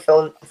not going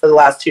for the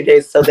last 2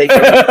 days so they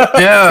can.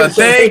 Yeah,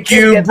 thank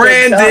you,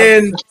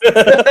 Brandon.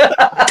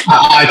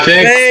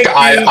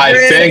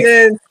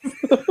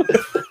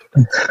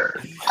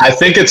 I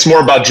think it's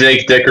more about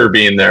Jake Dicker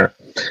being there.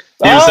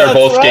 He was there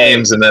both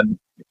games, and then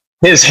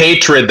his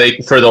hatred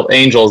for the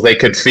Angels, they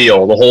could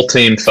feel. The whole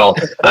team felt.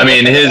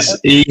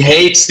 He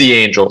hates the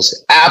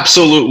Angels,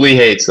 absolutely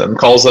hates them,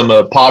 calls them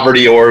a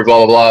poverty org,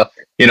 blah, blah,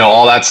 blah,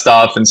 all that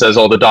stuff, and says,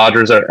 the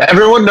Dodgers are –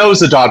 everyone knows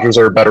the Dodgers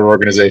are a better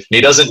organization.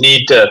 He doesn't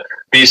need to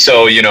be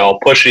so,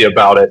 pushy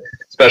about it,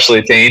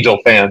 especially to Angel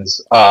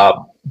fans.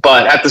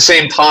 But at the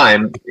same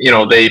time,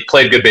 they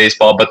played good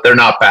baseball, but they're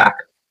not back.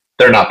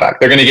 They're not back.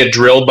 They're going to get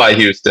drilled by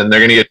Houston. They're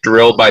going to get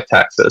drilled by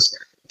Texas.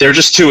 They're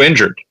just too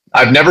injured.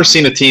 I've never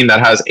seen a team that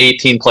has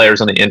 18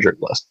 players on the injured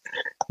list.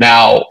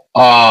 Now,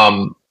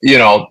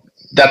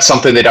 that's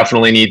something they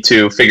definitely need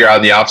to figure out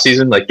in the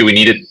offseason. Do we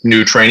need a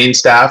new training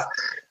staff?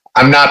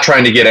 I'm not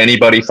trying to get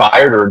anybody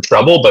fired or in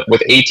trouble, but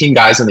with 18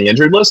 guys on the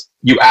injured list,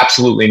 you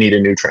absolutely need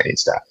a new training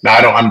staff. Now,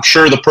 I'm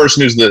sure the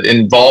person who's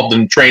involved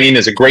in training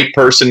is a great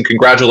person.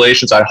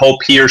 Congratulations. I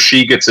hope he or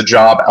she gets a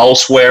job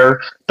elsewhere,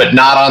 but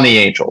not on the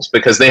Angels,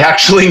 because they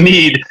actually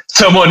need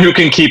someone who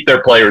can keep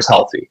their players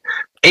healthy.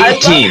 18. I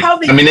love how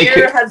the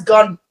year has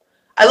gone.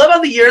 I love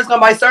how the year has gone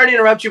by. Sorry to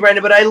interrupt you,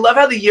 Brandon, but I love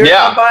how the years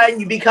gone by and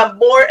you become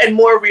more and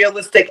more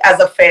realistic as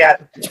a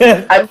fan.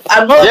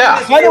 I'm loving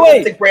this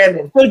realistic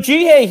Brandon. So,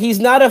 he's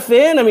not a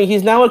fan.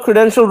 He's now a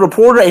credentialed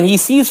reporter, and he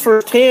sees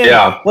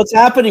firsthand what's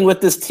happening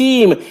with this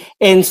team.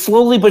 And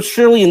slowly but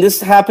surely, and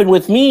this happened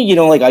with me,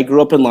 I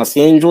grew up in Los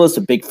Angeles,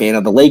 a big fan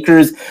of the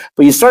Lakers,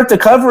 but you start to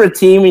cover a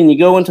team and you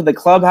go into the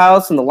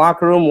clubhouse and the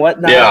locker room,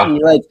 whatnot, and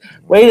you're like,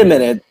 wait a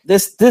minute,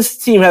 this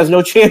team has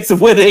no chance of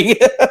winning.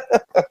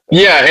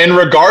 Yeah, and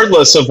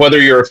regardless of whether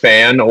you're a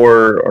fan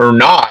or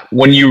not,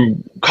 when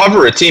you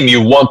cover a team,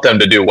 you want them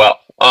to do well.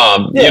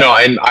 You know,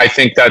 and I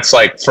think that's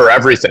like for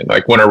everything.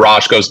 Like when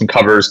Arash goes and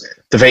covers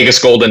the Vegas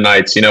Golden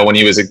Knights, you know, when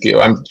he was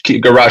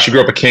Arash, you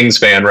grew up a Kings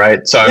fan,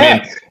 right? So, I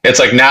mean, it's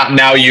like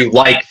now you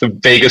like the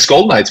Vegas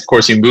Golden Knights. Of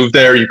course, you move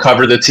there, you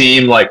cover the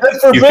team, like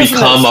you've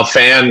become a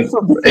fan.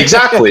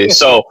 Exactly.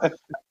 So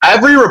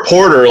every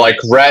reporter, like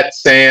Rhett,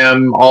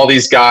 Sam, all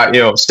these guys,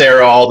 you know,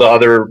 Sarah, all the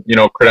other, you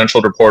know,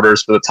 credentialed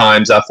reporters for the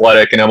Times,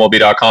 Athletic, and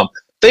MLB.com,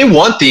 they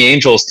want the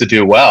Angels to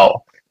do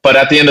well. But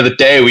at the end of the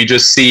day, we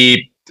just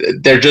see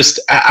they're just,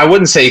 I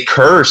wouldn't say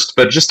cursed,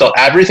 but just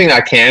everything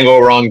that can go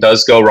wrong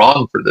does go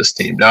wrong for this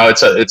team. Now,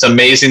 it's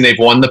amazing they've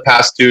won the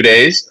past 2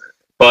 days,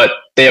 but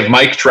they have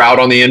Mike Trout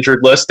on the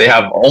injured list. They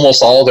have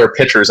almost all their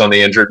pitchers on the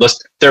injured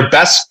list. Their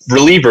best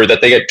reliever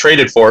that they get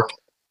traded for,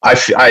 I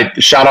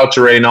shout out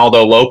to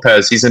Reynaldo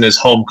Lopez. He's in his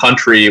home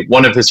country.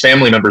 One of his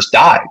family members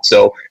died.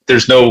 So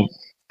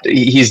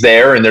he's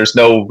there and there's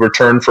no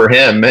return for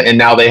him. And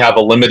now they have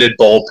a limited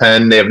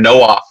bullpen. They have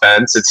no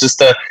offense.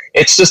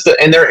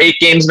 And they're 8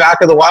 games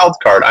back of the wild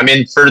card. I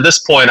mean, for this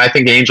point, I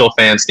think Angel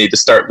fans need to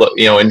start,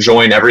 you know,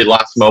 enjoying every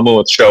last moment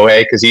with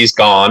Shohei because he's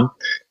gone,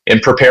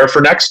 and prepare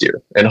for next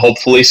year. And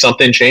hopefully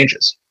something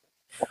changes.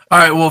 All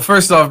right. Well,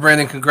 first off,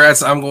 Brandon,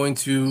 congrats. I'm going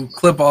to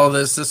clip all of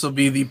this. This will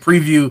be the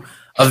preview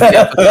of the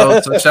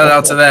episode. So shout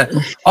out to that.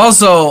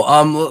 Also,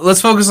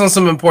 let's focus on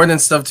some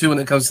important stuff too when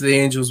it comes to the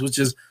Angels, which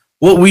is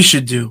what we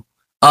should do.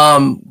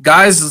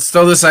 Guys, let's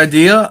throw this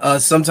idea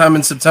sometime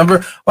in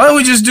September. Why don't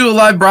we just do a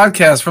live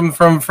broadcast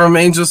from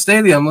Angel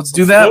Stadium? Let's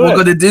do that. We'll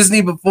go to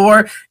Disney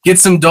before, get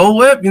some Dole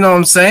Whip. You know what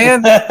I'm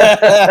saying?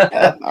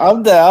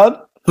 I'm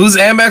down. Whose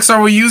Amex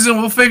are we using?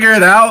 We'll figure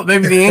it out.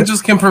 Maybe the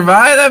Angels can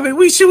provide. I mean,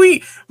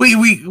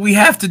 we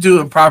have to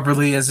do it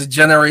properly as a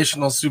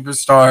generational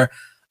superstar.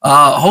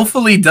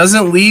 Hopefully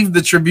doesn't leave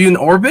the Tribune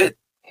orbit,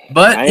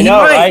 but I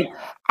know, right?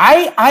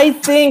 I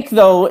think,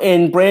 though,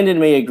 and Brandon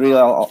may agree,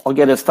 I'll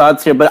get his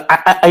thoughts here, but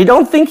I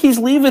don't think he's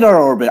leaving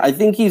our orbit. I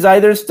think he's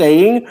either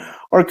staying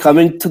or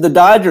coming to the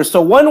Dodgers.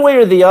 So one way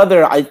or the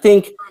other, I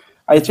think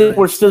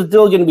we're still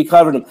going to be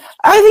covering him.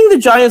 I think the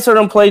Giants are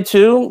in play,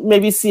 too.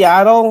 Maybe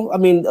Seattle. I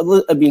mean,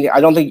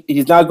 I don't think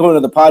he's not going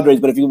to the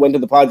Padres, but if he went to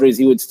the Padres,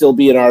 he would still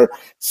be in our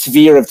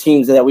sphere of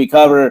teams that we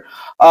cover.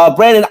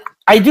 Brandon,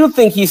 I do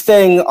think he's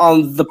staying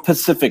on the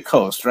Pacific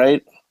Coast,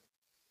 right?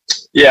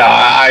 Yeah,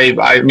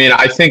 I mean,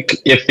 I think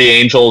if the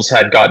Angels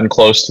had gotten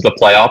close to the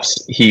playoffs,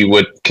 he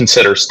would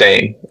consider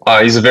staying.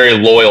 He's a very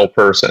loyal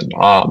person.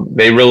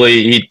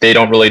 They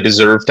don't really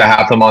deserve to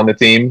have him on the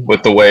team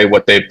with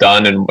what they've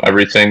done and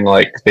everything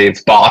like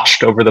they've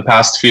botched over the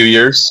past few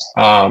years.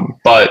 And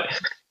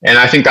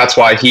I think that's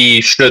why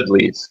he should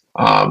leave.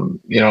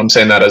 You know, I'm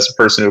saying that as a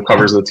person who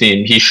covers the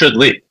team. He should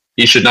leave.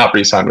 He should not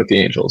re-sign with the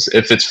Angels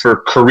if it's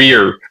for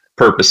career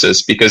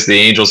purposes, because the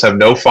Angels have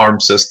no farm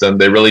system.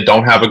 They really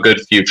don't have a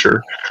good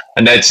future,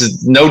 and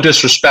that's no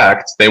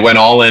disrespect. They went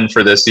all in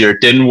for this year.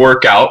 It didn't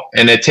work out,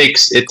 and it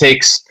takes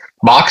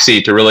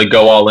moxie to really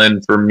go all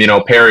in from, you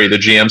know, Perry, the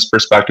GM's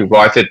perspective, who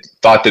I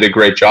thought did a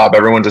great job.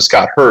 Everyone just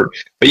got hurt.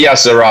 But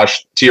yes,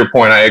 Arash, to your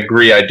point, I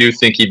agree. I do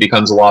think he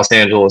becomes a Los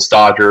Angeles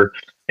Dodger,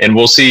 and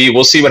we'll see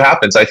what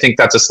happens. I think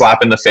that's a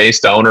slap in the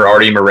face to owner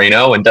Artie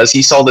Moreno. And does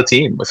he sell the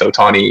team with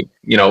Ohtani,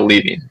 you know,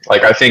 leaving?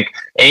 Like, I think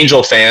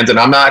Angel fans, and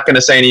I'm not going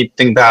to say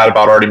anything bad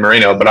about Artie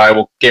Moreno, but I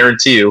will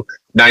guarantee you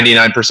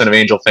 99% of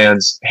Angel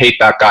fans hate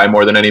that guy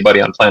more than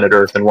anybody on planet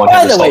Earth and want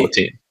him to sell the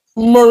team.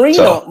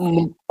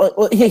 Moreno,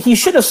 he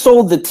should have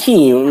sold the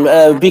team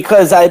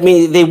because, I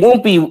mean, they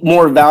won't be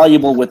more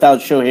valuable without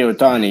Shohei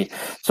Ohtani.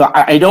 So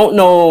I don't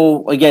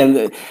know. Again,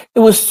 it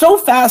was so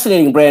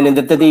fascinating, Brandon,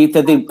 that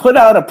they put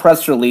out a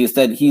press release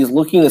that he's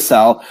looking to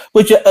sell,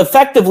 which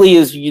effectively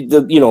is you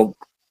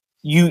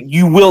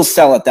will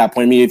sell at that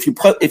point. I mean, if you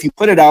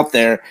put it out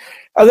there.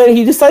 And then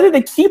he decided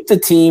to keep the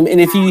team,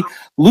 and if he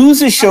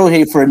loses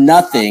Shohei for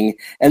nothing,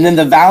 and then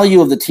the value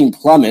of the team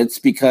plummets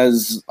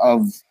because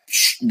of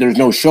there's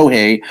no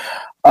Shohei,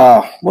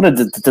 what a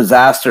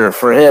disaster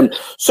for him.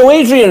 So,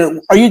 Adrian,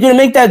 are you going to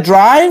make that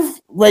drive?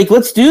 Like,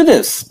 let's do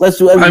this. Let's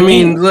do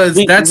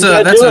it. That's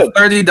a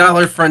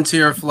 $30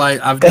 Frontier flight.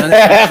 I've done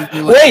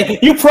it.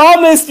 Wait, you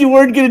promised you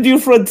weren't going to do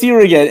Frontier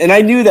again, and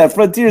I knew that.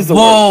 Frontier's the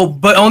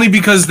worst. But only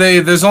because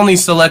there's only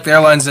select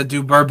airlines that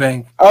do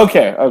Burbank.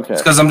 Okay.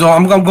 Because I'm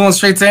going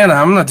straight to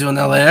Anaheim. I'm not doing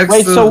LAX.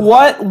 Wait, so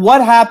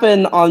what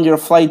happened on your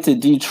flight to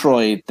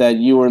Detroit that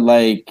you were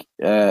like?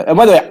 And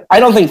by the way, I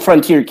don't think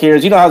Frontier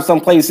cares. You know how some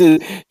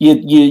places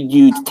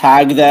you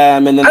tag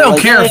them, and then I don't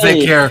care if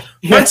they care.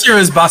 Frontier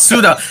is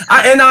basura.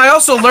 I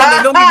also learned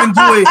they don't even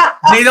do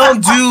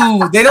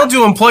it. They don't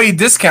do employee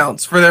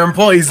discounts for their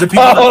employees. The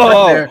people that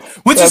work there,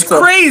 which is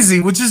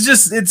crazy. Which is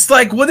just, it's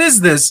like, what is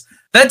this?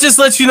 That just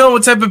lets you know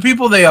what type of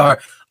people they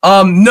are.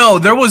 No,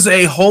 there was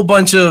a whole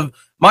bunch of.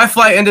 My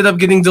flight ended up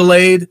getting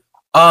delayed.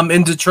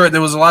 In Detroit, there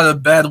was a lot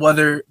of bad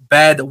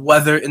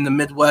weather in the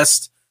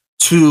Midwest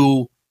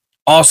to.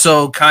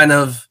 Also, kind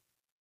of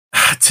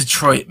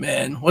Detroit,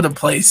 man. What a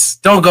place.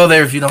 Don't go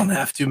there if you don't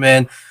have to,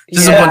 man.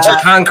 Just a bunch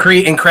of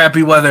concrete and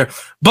crappy weather.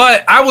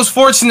 But I was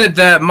fortunate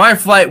that my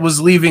flight was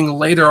leaving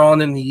later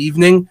on in the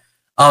evening.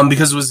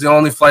 because it was the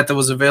only flight that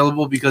was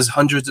available because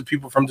hundreds of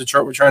people from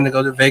Detroit were trying to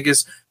go to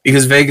Vegas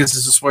because Vegas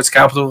is the sports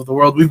capital of the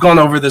world. We've gone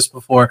over this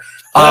before.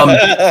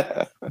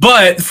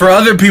 But for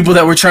other people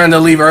that were trying to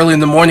leave early in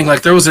the morning,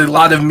 like there was a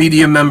lot of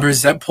media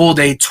members that pulled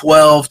a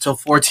 12 to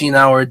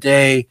 14-hour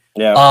day.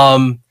 Yeah.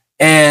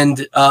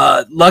 And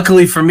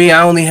luckily for me,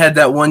 I only had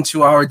that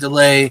 1-2 hour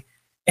delay.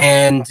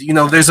 And,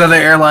 there's other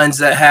airlines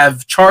that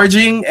have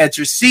charging at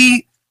your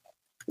seat,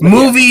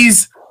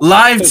 movies,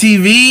 live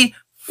TV,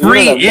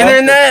 free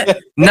internet,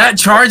 not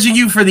charging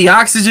you for the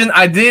oxygen.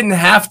 I didn't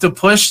have to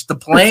push the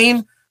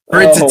plane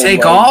for it to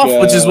take off,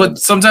 which is what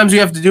sometimes you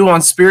have to do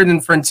on Spirit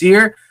and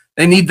Frontier.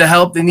 They need the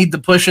help. They need the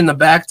push in the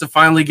back to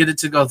finally get it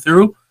to go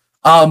through.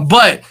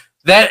 But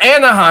that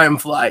Anaheim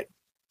flight,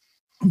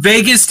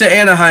 Vegas to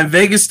Anaheim,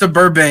 Vegas to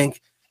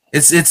Burbank,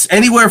 it's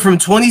anywhere from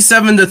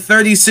 $27 to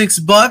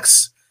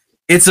 $36.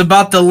 It's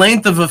about the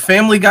length of a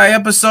Family Guy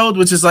episode,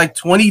 which is like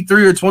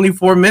 23 or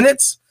 24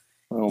 minutes.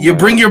 You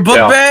bring your book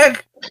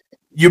bag.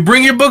 You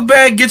bring your book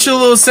bag, get your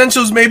little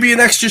essentials, maybe an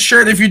extra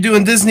shirt. If you're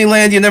doing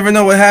Disneyland, you never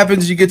know what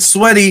happens. You get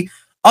sweaty.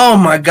 Oh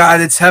my God,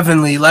 it's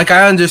heavenly. Like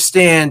I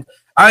understand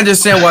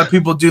why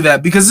people do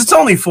that because it's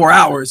only 4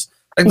 hours.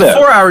 Like the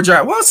 4-hour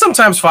drive. Well,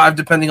 sometimes 5,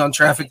 depending on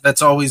traffic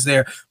that's always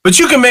there. But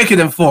you can make it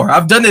in 4.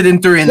 I've done it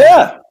in 3 and 8.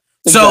 Yeah.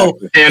 So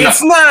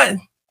it's not.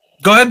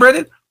 Go ahead,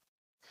 Brendan.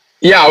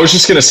 Yeah, I was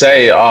just going to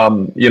say,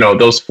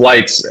 those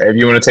flights, if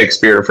you want to take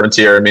Spirit or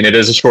Frontier, I mean, it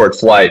is a short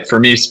flight. For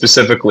me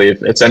specifically,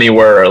 if it's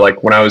anywhere,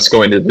 like when I was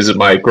going to visit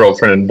my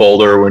girlfriend in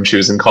Boulder when she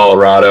was in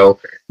Colorado,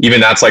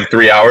 even that's like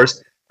 3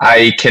 hours.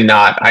 I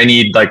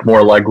need like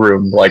more leg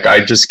room. Like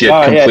I just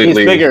get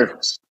completely bigger.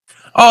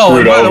 Oh,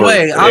 and by the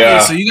way,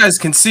 obviously you guys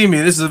can see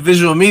me. This is a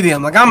visual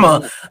medium. Like I'm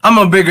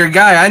a bigger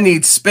guy. I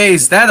need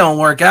space. That don't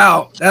work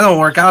out. That don't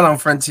work out on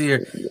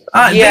Frontier.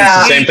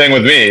 Same thing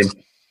with me.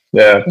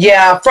 Yeah.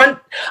 Yeah.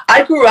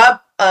 I grew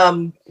up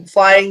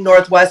flying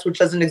Northwest, which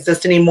doesn't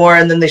exist anymore,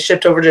 and then they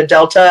shipped over to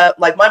Delta.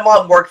 Like my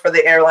mom worked for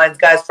the airlines,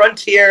 guys.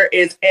 Frontier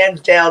is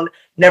hands down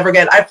never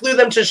again. I flew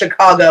them to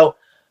Chicago.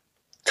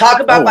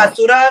 Talk about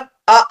basura.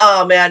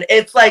 Man.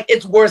 It's like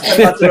it's worse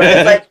than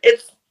basura.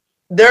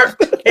 They're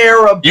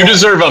terrible. You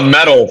deserve a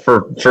medal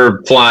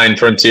for flying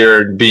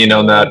Frontier and being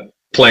on that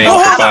plane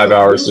for 5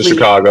 hours to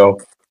Chicago.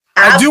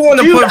 I do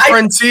want to put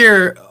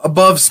Frontier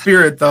above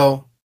Spirit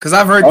though. Because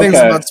I've heard things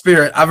about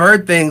Spirit. I've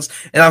heard things,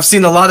 and I've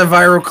seen a lot of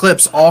viral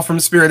clips, all from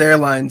Spirit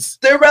Airlines.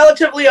 They're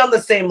relatively on the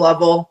same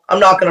level. I'm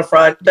not going to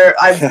front.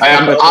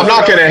 I'm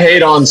not going to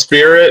hate on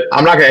Spirit.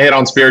 I'm not going to hate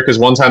on Spirit because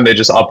one time they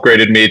just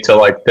upgraded me to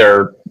like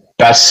their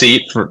best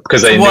seat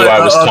because they knew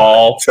I was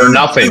tall for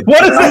nothing.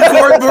 What is that?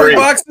 Cardboard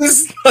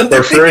boxes?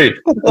 For free.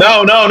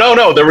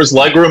 No. There was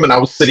leg room, and I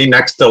was sitting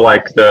next to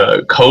like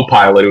the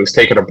co-pilot who was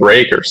taking a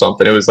break or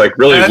something. It was like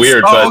really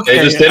weird, but they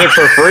just did it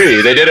for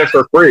free. They did it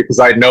for free because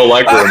I had no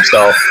leg room.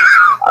 So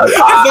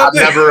I'm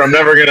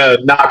never gonna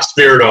knock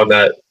Spirit on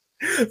that.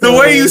 The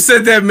way you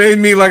said that made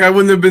me like I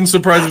wouldn't have been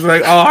surprised if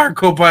like, our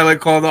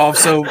co-pilot called off.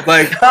 So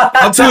like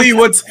I'll tell you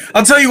what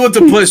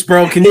to push,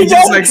 bro. Can you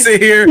just like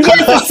sit here? You got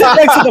to sit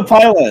next to the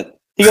pilot.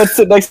 You got to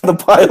sit next to the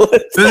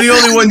pilot. They're the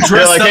only one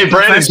dressed like, hey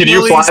Brandon, can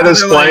you fly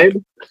this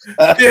plane?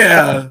 Like,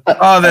 yeah.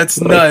 Oh, that's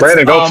nuts.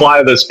 Brandon, go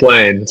fly this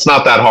plane. It's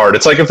not that hard.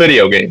 It's like a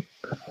video game.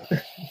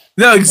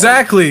 No,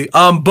 exactly.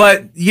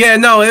 But yeah,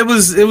 no, it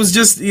was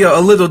just a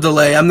little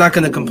delay. I'm not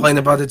going to complain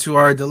about the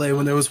 2-hour delay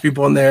when there was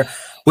people in there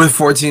with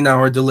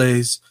 14-hour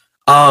delays.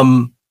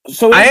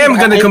 So I am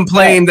going to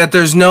complain that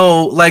there's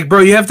no bro.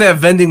 You have to have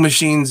vending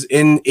machines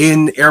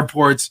in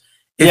airports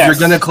if you're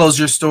going to close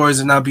your stores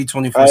and not be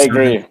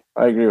 24/7.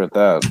 I agree with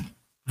that.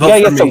 You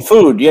gotta get some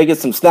food. You gotta get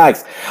some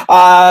snacks.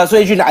 So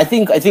Adrian, I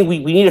think we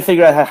need to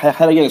figure out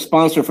how to get a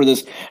sponsor for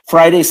this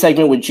Friday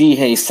segment with G.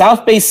 Hayes.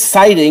 South Bay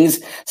sightings.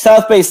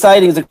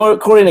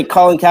 According to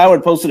Colin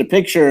Cowherd, posted a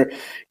picture.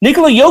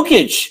 Nikola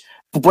Jokic,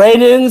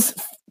 Brandon's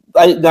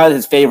not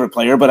his favorite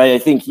player, but I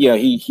think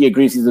he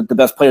agrees he's the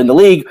best player in the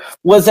league.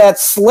 Was at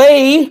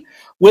Slay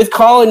with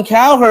Colin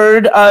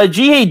Cowherd.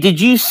 G. Hayes, did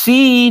you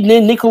see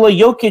Nikola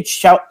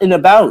Jokic out and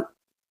about?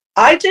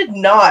 I did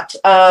not.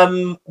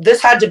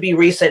 This had to be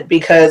recent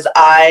because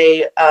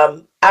I,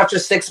 after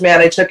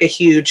 6-man, I took a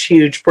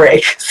huge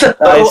break. So,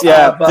 nice,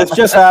 yeah. This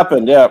just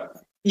happened, yeah.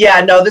 Yeah,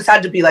 no, this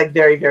had to be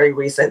very, very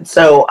recent.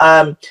 So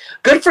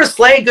good for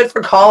Slay, good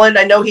for Colin.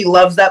 I know he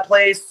loves that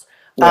place.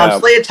 Yeah.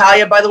 Slay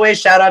Italia, by the way,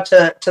 shout out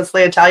to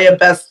Slay Italia,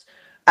 best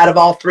out of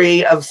all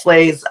 3 of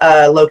Slay's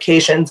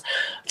locations,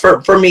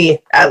 for me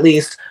at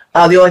least.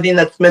 The only thing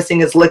that's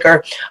missing is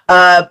liquor.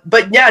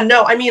 But yeah,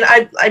 no,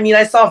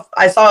 I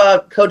saw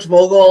Coach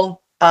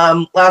Vogel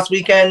last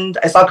weekend.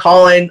 I saw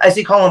Colin. I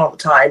see Colin all the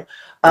time.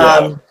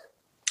 Coach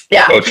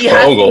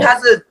Vogel. He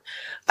has a.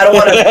 I don't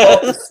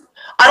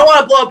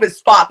want to blow up his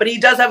spot, but he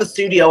does have a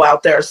studio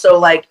out there.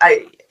 So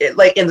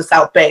in the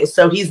South Bay.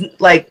 So he's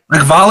like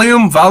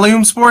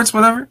Volume Sports,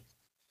 whatever.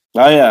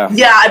 Oh yeah.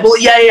 Yeah, I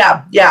believe.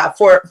 Yeah.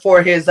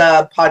 For his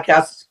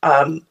podcast.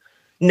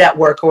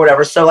 Network or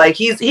whatever. So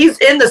he's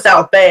in the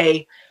South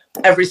Bay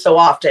every so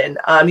often.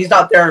 He's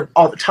not there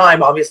all the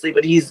time, obviously,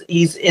 but he's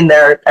in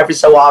there every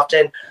so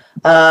often.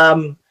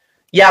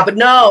 Yeah, but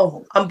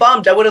no, I'm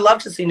bummed. I would have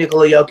loved to see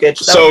Nikola Jokic.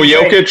 So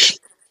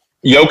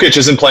Jokic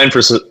isn't playing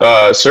for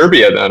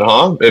Serbia then,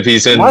 huh? If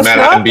he's in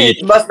Manhattan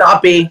Beach. Must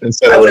not be.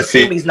 I would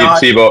assume he's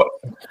not.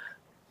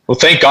 Well,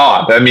 thank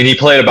God. I mean, he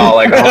played about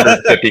like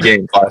 150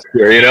 games last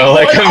year, you know?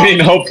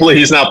 Hopefully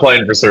he's not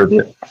playing for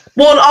Serbia.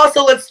 Well, and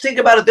also let's think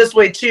about it this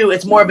way, too.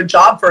 It's more of a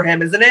job for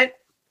him, isn't it?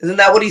 Isn't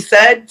that what he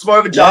said? It's more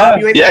of a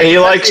job. Yeah, he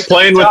likes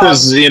playing with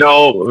his,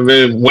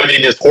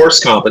 winning his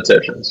horse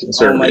competitions in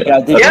Serbia. Oh my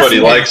God. That's what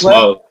he likes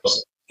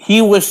most. He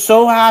was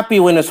so happy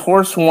when his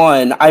horse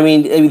won. I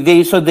mean,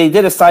 they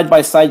did a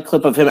side-by-side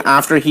clip of him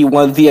after he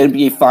won the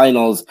NBA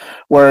Finals,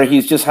 where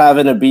he's just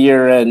having a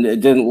beer and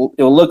it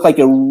looked like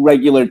a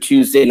regular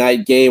Tuesday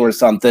night game or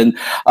something.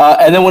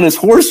 And then when his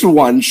horse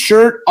won,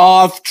 shirt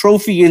off,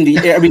 trophy in the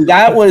air. I mean,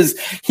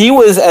 he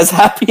was as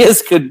happy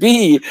as could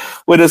be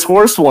when his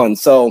horse won.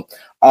 So,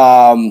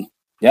 yeah.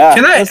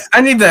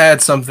 I need to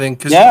add something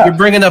because you're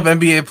bringing up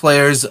NBA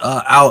players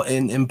out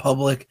in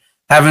public.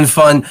 Having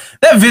fun.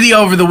 That video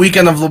over the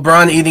weekend of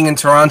LeBron eating in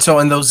Toronto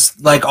and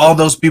all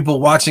those people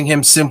watching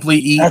him simply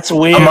eat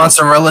a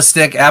mozzarella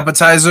stick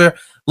appetizer.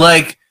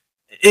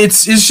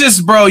 It's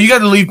just, bro, you got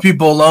to leave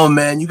people alone,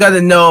 man. You got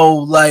to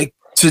know,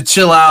 to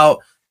chill out.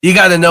 You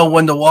got to know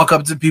when to walk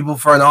up to people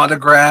for an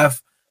autograph.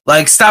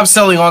 Stop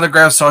selling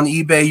autographs on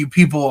eBay. You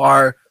people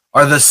are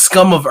the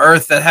scum of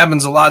earth. That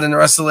happens a lot in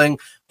wrestling.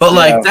 But,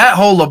 that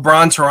whole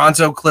LeBron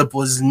Toronto clip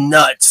was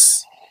nuts.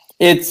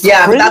 But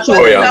that's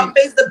why South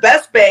Bay's the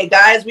best bay,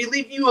 guys. We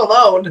leave you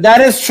alone.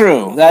 That is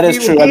true. We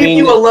leave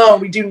you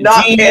alone. We do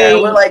not care.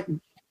 We're like,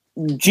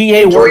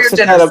 GA works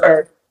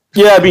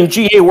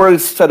GA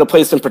works at a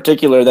place in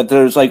particular that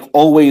there's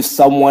always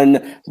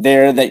someone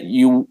there that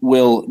you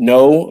will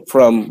know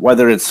from,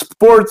 whether it's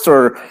sports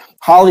or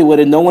Hollywood,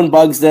 and no one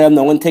bugs them,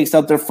 no one takes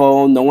out their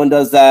phone, no one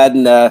does that.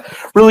 And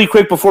really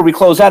quick before we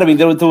close out, I mean,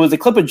 there was a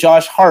clip of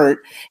Josh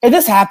Hart, and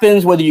this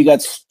happens whether you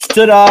got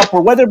stood up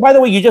or whether, by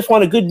the way, you just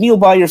want a good meal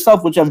by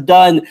yourself, which I've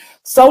done.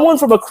 Someone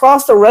from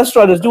across the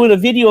restaurant is doing a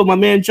video of my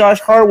man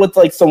Josh Hart with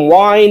some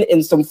wine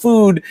and some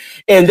food,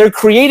 and they're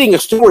creating a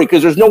story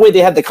because there's no way they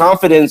had the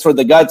confidence or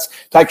the guts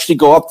to actually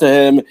go up to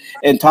him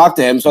and talk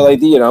to him. So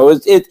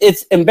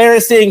it's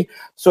embarrassing.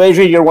 So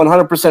Adrian, you're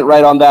 100%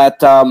 right on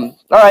that. All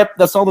right,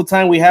 that's all the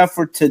time we have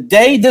for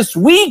today, this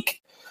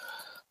week.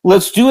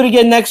 Let's do it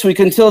again next week.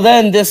 Until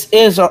then, this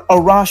is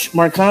Arash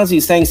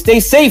Markazi saying stay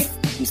safe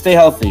and stay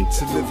healthy.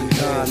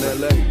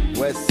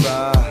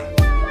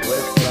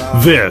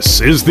 This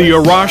is the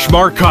Arash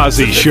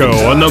Markazi Show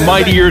on the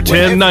Mightier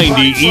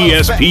 1090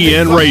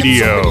 ESPN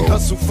Radio.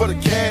 Hustle for the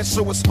cash,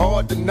 so it's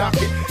hard to knock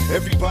it.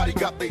 Everybody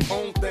got their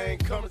own thing,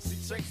 currency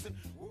chasing.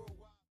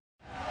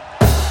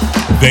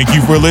 Thank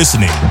you for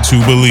listening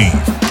to Believe.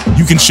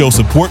 You can show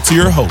support to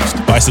your host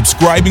by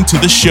subscribing to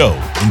the show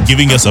and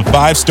giving us a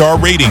 5-star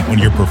rating on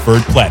your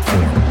preferred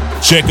platform.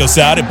 Check us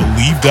out at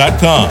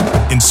Believe.com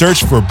and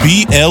search for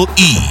BLEAV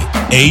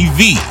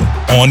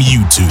on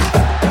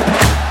YouTube.